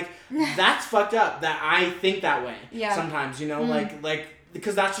 and I'm like, that's fucked up that I think that way. Yeah. Sometimes, you know, like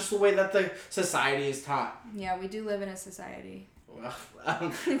because that's just the way that the society is taught. Yeah, we do live in a society.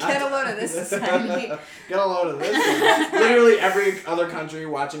 Get a load of this society. Get a load of this. Literally every other country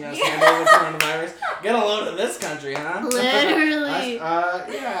watching us handle the coronavirus. Get a load of this country, huh? Literally.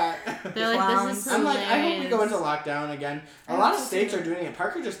 Yeah. They're like, this is hilarious. I'm like, I hope we go into lockdown again. A lot of states are doing it.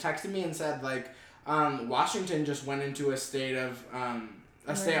 Parker just texted me and said like, Washington just went into a state of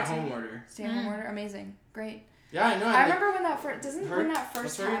a stay-at-home order. Stay-at-home order, amazing, great. Yeah, I know. I remember when that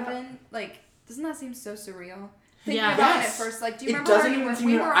first happened. Like, doesn't that seem so surreal? Thinking about it at first, like, do you remember how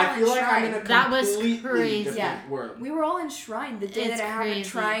we were all I feel like I'm in a completely different world. We were all enshrined the day that it happened,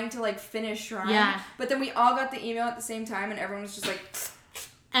 trying to like finish Shrine. Yeah. But then we all got the email at the same time, and everyone was just like.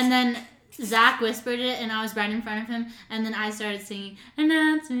 And then Zach whispered it, and I was right in front of him, and then I started singing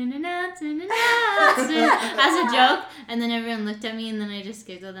announcement, announcement, announcement as a joke, and then everyone looked at me, and then I just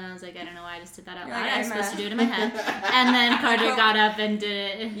giggled, and I was like, I don't know why I just did that out loud. I was supposed to do it in my head. And then Carter got up and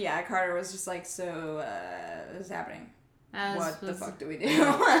did it. Yeah, Carter was just like, so, this is happening. What the fuck do we do?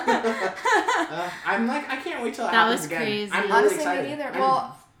 I'm like, I can't wait till it happens again. Crazy. I'm really Honestly, excited. me neither.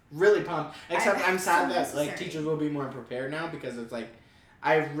 I'm really pumped. Except I'm sad that necessary. like teachers will be more prepared now because it's like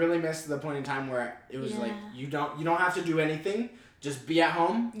I really missed the point in time where it was like you don't have to do anything. Just be at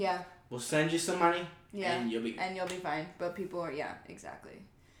home. Yeah. We'll send you some money. Yeah. And you'll be fine. But people are exactly.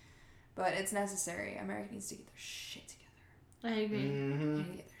 But it's necessary. America needs to get their shit together. I agree. Mm-hmm. They need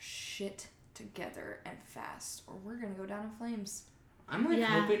to get their shit together and fast, or we're gonna go down in flames. I'm like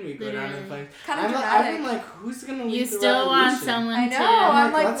hoping we go down in flames. Kind of dramatic. I've been like, who's gonna lead you the still revolution? want someone I know. to.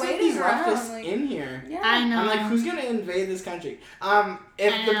 I'm like let's waiting get these around. leftists in here. Yeah. I know. I'm like, who's gonna invade this country?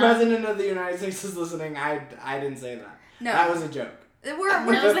 If the president of the United States is listening, I didn't say that. No. That was a joke. This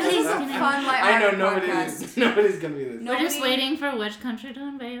is a fun, like, I know nobody's gonna be this. We're just waiting for which country to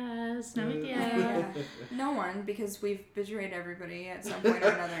invade us. No big deal. No one, because we've betrayed everybody at some point or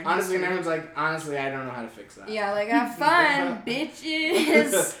another. Honestly, and everyone's like, honestly, I don't know how to fix that. Yeah, like, have fun,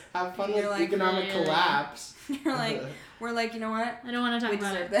 bitches. Have fun with economic collapse. You're like, we're like, you know what? I don't want to talk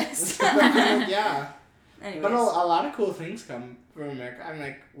about it. This. Yeah. Anyways. But a lot of cool things come from America. I'm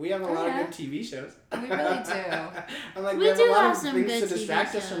like, we have a lot of good TV shows. We really do. I'm like, we have a lot of some things good to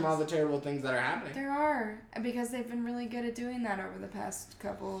distract TV us from all the terrible things that are happening. There are, because they've been really good at doing that over the past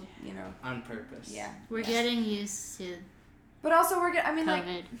couple, on purpose. Yeah. We're getting used to. But also we're getting,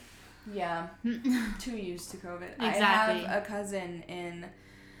 COVID. Yeah. Too used to COVID. Exactly. I have a cousin in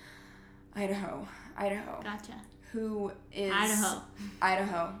Idaho. Gotcha. Who is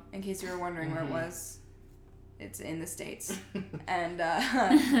Idaho, in case you were wondering where it was. It's in the States. And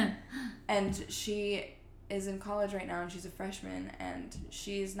and she is in college right now, and she's a freshman, and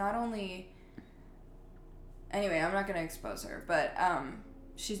she's not only anyway, I'm not gonna expose her, but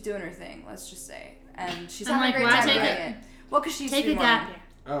she's doing her thing. Let's just say, and she's I'm having like, a great why time take doing it? it. Well, because she's Take a gap year.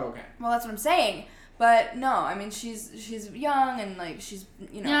 Oh, okay. Well, that's what I'm saying. But no, I mean she's young and like she's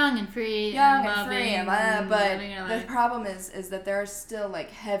young and free, but the problem is that there are still like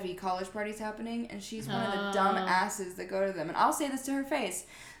heavy college parties happening, and she's one of the dumb asses that go to them. And I'll say this to her face.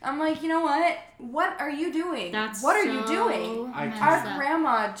 I'm like, you know what? What are you doing? What are you doing? Our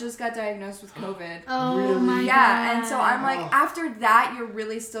grandma just got diagnosed with COVID. Oh really? My God. Yeah, and so I'm like, after that, you're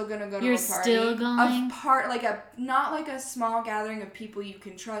really still gonna go to a party. You're still going? Not like a small gathering of people you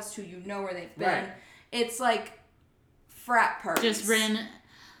can trust who you know where they've been. Right. It's like frat parties. Just ran.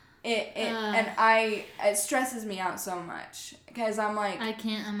 It stresses me out so much because I'm like, I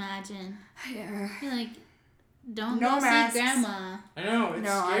can't imagine. Yeah. You're like, don't no go masks. see grandma. I know, it's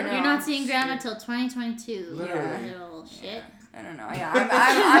scary. I know. You're not seeing grandma till 2022. Literally. You little shit. Yeah. I don't know. Yeah,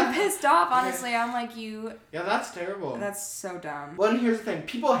 I'm pissed off. Honestly, I'm like you. Yeah, that's terrible. That's so dumb. Well, and here's the thing: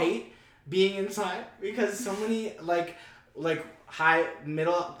 people hate being inside because so many like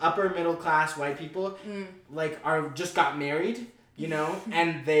upper middle class white people are just got married,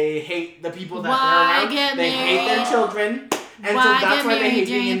 and they hate the people that they're around. They hate their children. And so that's why they hate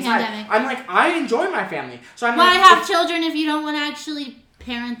being inside. Pandemic? I'm like, I enjoy my family. So I'm why have children if you don't want to actually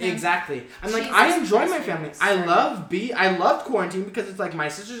parent them? Exactly. I'm like, I enjoy my family. I loved quarantine because it's like my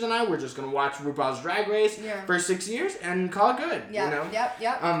sisters and I were just gonna watch RuPaul's Drag Race for 6 years and call it good.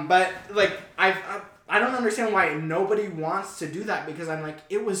 Yep. But like I don't understand why nobody wants to do that because I'm like,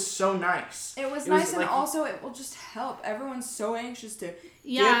 it was so nice. It was nice, and also it will just help. Everyone's so anxious to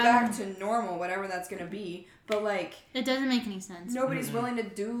get back to normal, whatever that's gonna be. But like, it doesn't make any sense. Nobody's willing to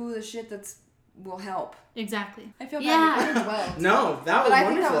do the shit will help. Exactly. I feel bad because well. No, that was wonderful. I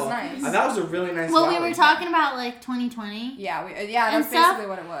think that was nice. That was a really nice. Well, we were talking about like 2020. Yeah, that's basically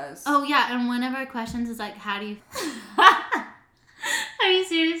what it was. Oh yeah, and one of our questions is like, how do you? Are you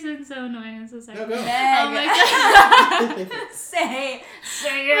serious? It's so annoying. I'm so sorry. No, go. Oh my God. Say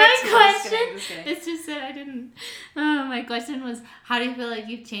my question. It's just that I didn't. My question was, how do you feel like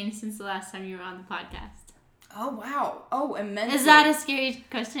you've changed since the last time you were on the podcast? Oh wow. Oh, immensely. Is that a scary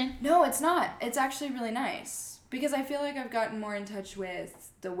question? No, it's not. It's actually really nice because I feel like I've gotten more in touch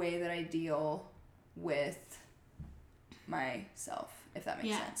with the way that I deal with myself, if that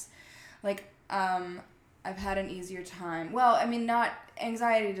makes sense. Like, I've had an easier time. Well, I mean,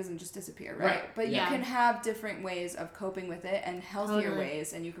 anxiety doesn't just disappear, right? But you can have different ways of coping with it and healthier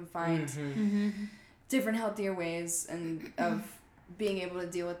ways, and you can find different healthier ways and of being able to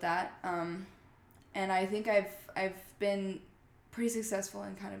deal with that. And I think I've been pretty successful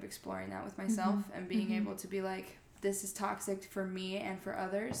in kind of exploring that with myself and being able to be like, this is toxic for me and for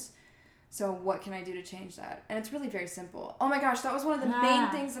others. So what can I do to change that? And it's really very simple. Oh my gosh, that was one of the main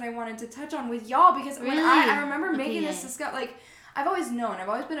things that I wanted to touch on with y'all because when I remember making this discuss, like, I've always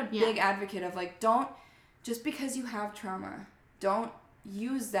been a big advocate of like, just because you have trauma, don't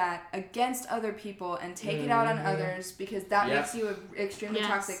use that against other people and take it out on others because that makes you extremely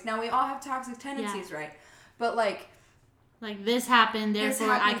toxic. Now we all have toxic tendencies, right? But like this happened,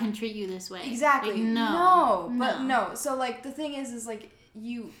 therefore I can treat you this way. Exactly. Like, no. So like the thing is like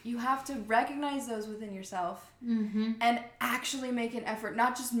you have to recognize those within yourself and actually make an effort,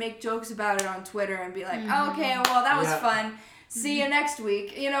 not just make jokes about it on Twitter and be like, oh, okay, well that was fun. See you next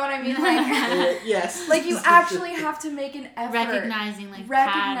week. You know what I mean? Like, yes. Like you actually have to make an effort. Recognizing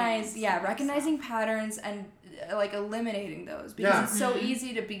patterns. Yeah, recognizing patterns and like eliminating those because it's so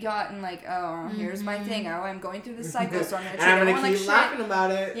easy to be gotten like, oh, here's my thing. Oh, I'm going through this cycle, so I'm gonna treat everyone like shit. Laughing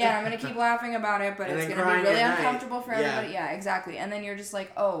about it. Yeah, I'm gonna keep laughing about it, but it's gonna be really uncomfortable for everybody. Yeah, exactly. And then you're just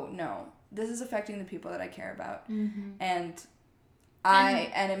like, oh no, this is affecting the people that I care about, and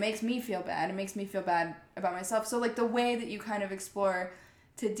it makes me feel bad. It makes me feel bad about myself. So like the way that you kind of explore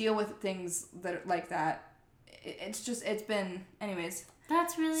to deal with things that are like that, it's been, anyways.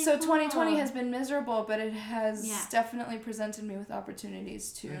 That's really so cool. 2020 has been miserable, but it has definitely presented me with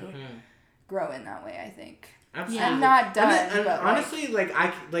opportunities to grow in that way, I think. Absolutely. I'm not done. And but honestly,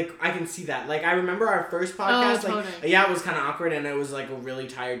 I can see that. Like I remember our first podcast. It was kind of awkward and it was like a really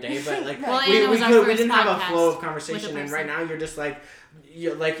tired day. But like we didn't have a flow of conversation. And right now you're just like.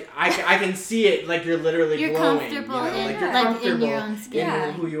 I can see it like you're literally glowing. Comfortable like you're comfortable in your own skin.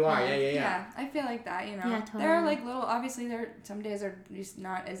 In who you are. Yeah. I feel like that, you know. Yeah, totally. There are like obviously some days are just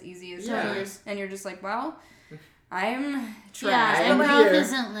not as easy as others, and you're just like, well, I'm trash. Yeah, and growth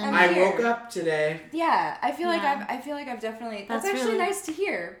isn't linear. I woke up today. Yeah, I feel like I've definitely. That's actually really nice to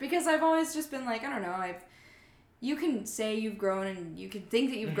hear because I've always just been like, I don't know, you can say you've grown and you can think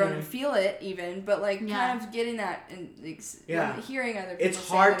that you've grown and feel it even, but like kind of getting that and hearing other people. It's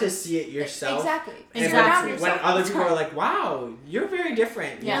hard to see it yourself. Exactly. When other people are like, "Wow, you're very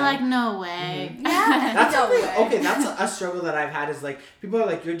different." You're like, "No way." Yeah. That's okay. That's a struggle that I've had is like people are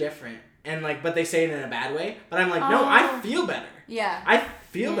like, "You're different," and like, but they say it in a bad way. But I'm like, no, I feel better. Yeah. I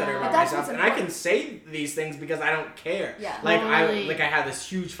feel better about myself, and I can say these things because I don't care. Yeah. Like I had this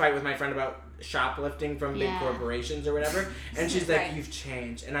huge fight with my friend about shoplifting from big corporations or whatever, and she's like, "You've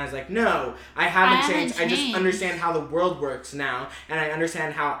changed," and I was like, "No, I haven't changed. I just understand how the world works now, and I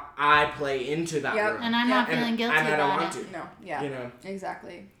understand how I play into that world, and I'm not feeling guilty and I don't about want it. to. No, yeah, you know,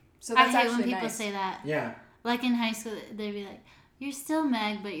 exactly. So I that's hate when actually people nice. say that. Yeah. Like in high school, they'd be like, "You're still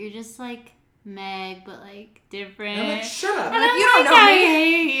Meg, but you're just like Meg, but like different." I'm like, "Shut up!" And I'm you don't know I me.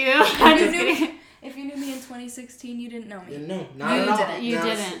 hate you. I'm just kidding. If you knew me in 2016, you didn't know me. No, not at all. You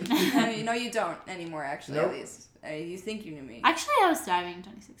didn't. No, you don't anymore. Actually, Nope. at least you think you knew me. Actually, I was thriving in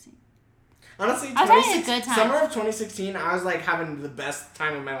 2016. Honestly, I was having a good time. Summer of 2016, I was like having the best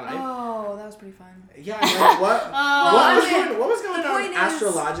time of my life. Oh, that was pretty fun. Yeah, like, what was going on point is-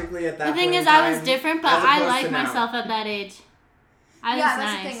 astrologically at that The point? thing is, I was different, but I liked myself at that age. I was that's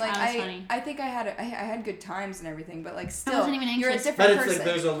nice. the thing. Like, I was funny. I think I had good times and everything, but like still, wasn't even you're a anxious. different But it's person. like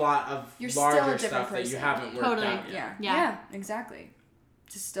there's a lot of You're still a larger different stuff that you person. haven't worked Totally. out yet. Yeah, exactly.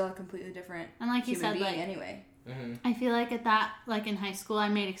 Just still a completely different And like you human said, being like anyway. Mm-hmm. I feel like at that, like in high school, I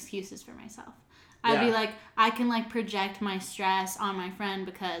made excuses for myself. I'd be like, I can like project my stress on my friend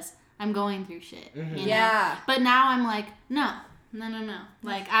because I'm going through shit. Mm-hmm. You know? Yeah. But now I'm like, no.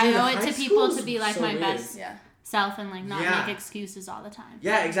 Like I owe it to people to be like my best self and like not make excuses all the time.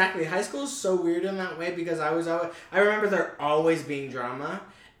 Yeah, exactly. High school is so weird in that way because I remember there always being drama.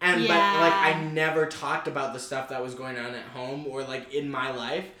 And but like I never talked about the stuff that was going on at home or like in my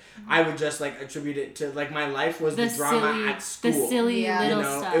life. I would just like attribute it to like my life was the drama at school. The silly little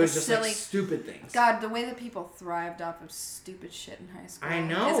stuff. It was just like stupid things. God, the way that people thrived off of stupid shit in high school. I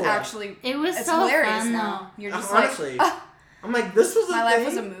know. It's actually it's so hilarious fun now. You're just honestly. like, I'm like, this was my life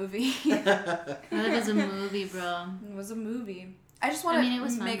was a movie. It was a movie, bro. It was a movie. I just want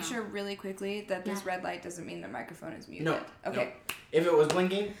to make sure really quickly that this red light doesn't mean the microphone is muted. No. Okay. No. If it was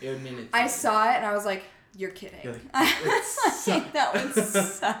blinking, it would mean it's I saw it and I was like, you're kidding. You're like, That would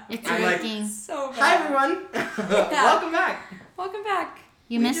suck. It's I'm working. So bad. Hi everyone. Welcome back. Welcome back.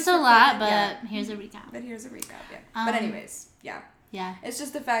 You We missed just a lot, recorded- but here's a recap. But here's a recap, but anyways, yeah. It's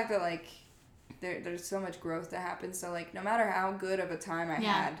just the fact that like there's so much growth that happens. So like no matter how good of a time I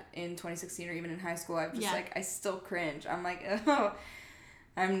had in 2016 or even in high school, I'm just like I still cringe. I'm like, oh,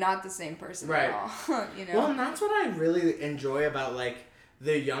 I'm not the same person at all. You know. Well, and that's what I really enjoy about like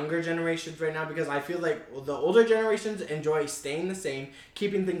the younger generations right now because I feel like the older generations enjoy staying the same,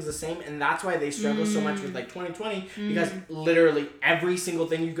 keeping things the same, and that's why they struggle so much with like 2020 because literally every single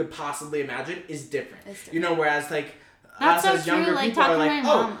thing you could possibly imagine is different. You know, whereas like that's us as younger like, people are like, my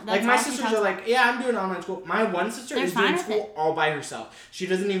mom, like my sisters are like, yeah, I'm doing online school. My one sister is doing school all by herself. She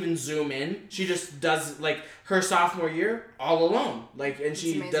doesn't even Zoom in. She just does like her sophomore year all alone. Like, and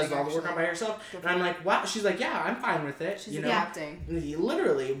she does all the work on by herself. And I'm like, wow. She's like, yeah, I'm fine with it. She's adapting.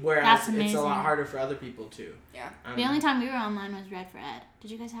 Literally, whereas it's a lot harder for other people too. Yeah. The only time we were online was Red for Ed.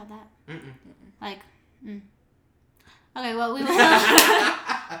 Did you guys have that? Like, Okay, well, we went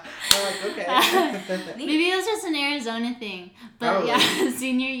okay. Maybe it was just an Arizona thing. But yeah,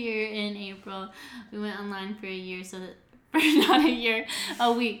 senior year in April, we went online for a year so that, not a year,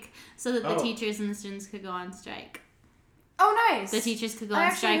 a week, so that the teachers and the students could go on strike. Oh, nice. The teachers could go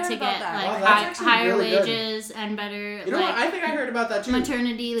on strike to get like higher wages and better. You know what? I think I heard about that too.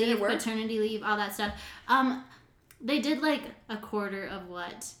 Maternity leave, paternity leave, all that stuff. They did like a quarter of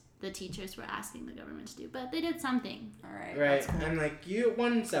what the teachers were asking the government to do, but they did something. All right. Right, cool. And like you,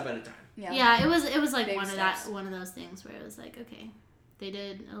 one step at a time. Yeah, it was like Big one steps. of those things where it was like, okay, they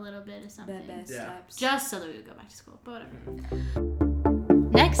did a little bit of something, steps. just so that we would go back to school. But whatever.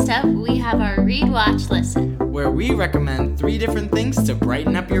 Next up, we have our Read, Watch, Listen, where we recommend 3 different things to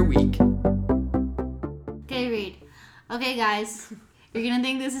brighten up your week. Okay, Read. Okay, guys, you're gonna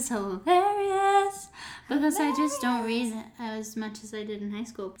think this is hilarious because I just don't read as much as I did in high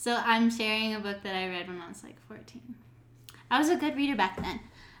school. So I'm sharing a book that I read when I was like 14. I was a good reader back then,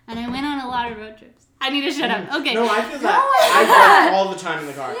 and I went on a lot of road trips. I need to shut up. Okay. No, I feel that. I read all the time in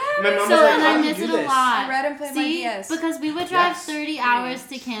the car. Yeah. My mom was like, and how I do you miss do it this? a lot. I read and played my DS. Because we would drive 30 hours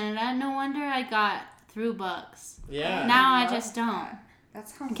to Canada. No wonder I got through books. Yeah. Now I just don't. That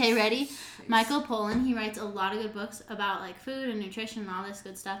sounds okay, ready? Nice. Michael Pollan, he writes a lot of good books about like food and nutrition and all this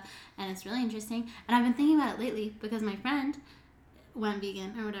good stuff, and it's really interesting. And I've been thinking about it lately because my friend went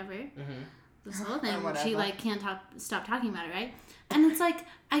vegan or whatever. this whole thing. Or whatever. She like can't stop talking about it, right? And it's like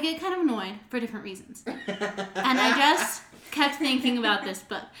I get kind of annoyed for different reasons. And I just kept thinking about this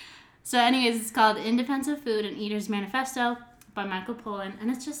book. So anyways, it's called In Defense of Food, An Eater's Manifesto by Michael Pollan, and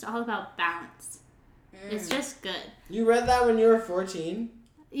it's just all about balance. It's just good. You read that when you were 14?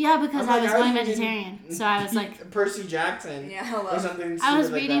 Yeah, because I was going vegetarian. So I was like... Percy Jackson. Yeah, hello. Or something I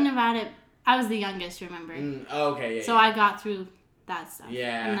was like reading that. about it. I was the youngest, remember? Okay, yeah. So I got through that stuff.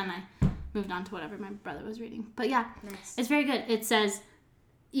 Yeah. And then I moved on to whatever my brother was reading. But yeah, Nice. it's very good. It says,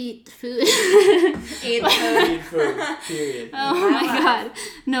 eat food. Eat food. Eat food, period. Oh my god.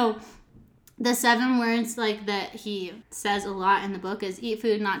 No. The 7 words like that he says a lot in the book is eat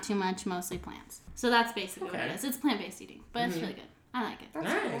food, not too much, mostly plants. So that's basically what it is. It's plant-based eating, but it's really good. I like it. That's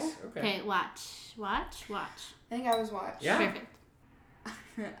Nice. cool. Okay, watch. I think I was watched. Yeah. Perfect.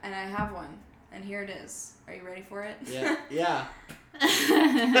 And I have one. And here it is. Are you ready for it? Yeah.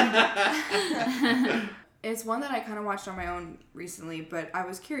 It's one that I kind of watched on my own recently, but I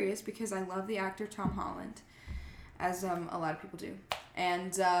was curious because I love the actor Tom Holland, as a lot of people do.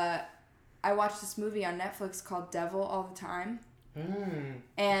 And I watched this movie on Netflix called Devil All the Time.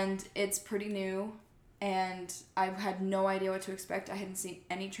 And it's pretty new. And I had no idea what to expect. I hadn't seen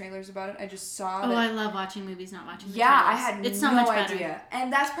any trailers about it. I just saw that. Oh, I love watching movies, not watching the Yeah, trailers. I had it's no so much idea. better.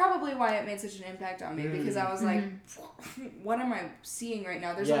 And that's probably why it made such an impact on me, because I was like, what am I seeing right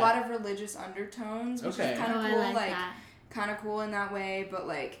now? There's a lot of religious undertones, which is kind of cool. I like that. Kind of cool in that way, but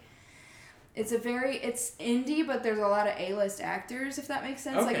like, it's indie, but there's a lot of A-list actors, if that makes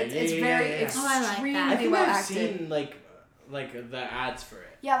sense. Okay, Like, it's yeah. Oh, I like extremely that. I think well I've acted. seen like the ads for it.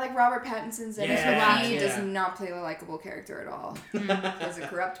 Yeah, like Robert Pattinson's in it, Yeah, but he yeah. does not play a likable character at all. He's a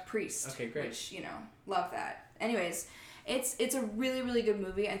corrupt priest. Okay, great. Which, love that. Anyways, it's a really, really good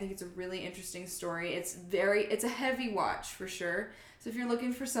movie. I think it's a really interesting story. It's a heavy watch for sure. So if you're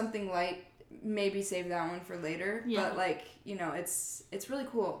looking for something light, maybe save that one for later. Yeah. But like, it's really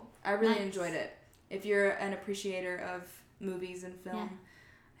cool. I really enjoyed it. If you're an appreciator of movies and film,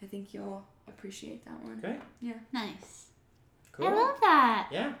 I think you'll appreciate that one. Great. Yeah. Nice. Cool. I love that.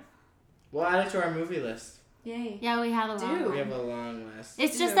 Yeah. We'll add it to our movie list. Yay. Yeah, we have a long Dude. We one. have a long list.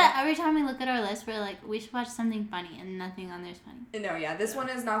 It's just that every time we look at our list, we're like, we should watch something funny, and nothing on there's funny. No, yeah, this one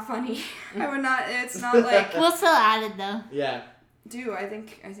is not funny. I would not. It's not like. We'll still add it though. Yeah. I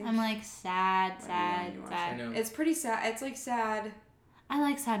think. I'm like sad. I know. It's pretty sad. It's like sad. I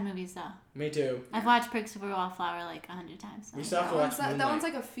like sad movies though. Me too. I've watched Bricks of a Wallflower like 100 times. So. We still have to watch Moonlight. That one's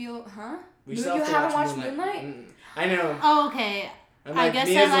like a feel, huh? We You still have to haven't watch watched Moonlight? Mm-mm. I know. Oh, okay. I'm I like, guess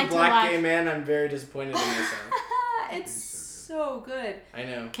me I as like a to black watch- gay man, I'm very disappointed in myself. It's so good. I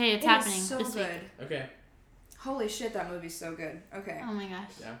know. Okay, it's It happening is so this good. week. Okay. Holy shit, that movie's so good. Okay. Oh my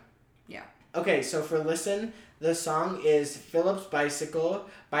gosh. Yeah. Okay, so for Listen, the song is Philip's Bicycle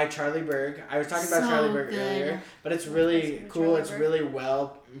by Charlie Berg. I was talking about So Charlie Berg good. earlier, but it's really cool. Charlie It's Berg. really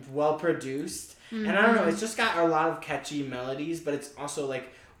well produced. Mm-hmm. And I don't know, it's just got a lot of catchy melodies, but it's also like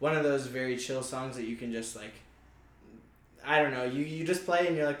one of those very chill songs that you can just like, I don't know, you just play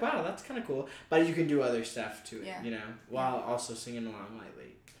and you're like, wow, that's kind of cool. But you can do other stuff to it, while also singing along lightly.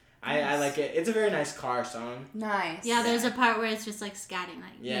 I like it. It's a very nice car song. Nice. Yeah, there's a part where it's just like scatting,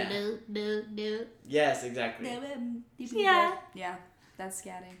 like Yeah. do. Yes, exactly. Yeah. Yeah, that's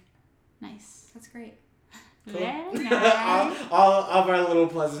scatting. Nice. That's great. Cool. Very nice. all of our little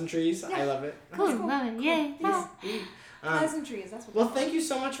pleasantries. I love it. Cool, That's cool. love it. Yay. Yes. Pleasantries, that's what Well, they're thank you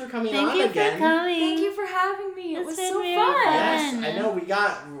so much for coming Thank on you again. for coming. Thank you for having me. It It's was been so really fun. Yes, fun. I know we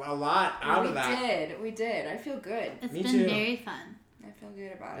got a lot out of that. We did. I feel good. It's Me been too. very fun. I feel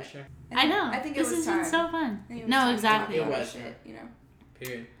good about For it. sure. I know. I think this it was has been time. so fun. I think it was No, time to exactly. talk It about was. shit,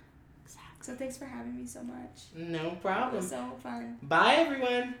 Period. So thanks for having me so much. No It problem. was so fun. Bye,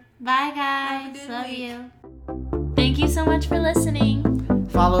 everyone. Bye, Have a guys. good Love week. you. Thank you so much for listening.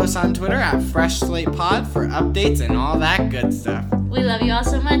 Follow us on Twitter at Fresh Slate Pod for updates and all that good stuff. We love you all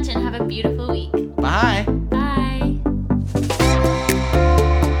so much and have a beautiful week. Bye.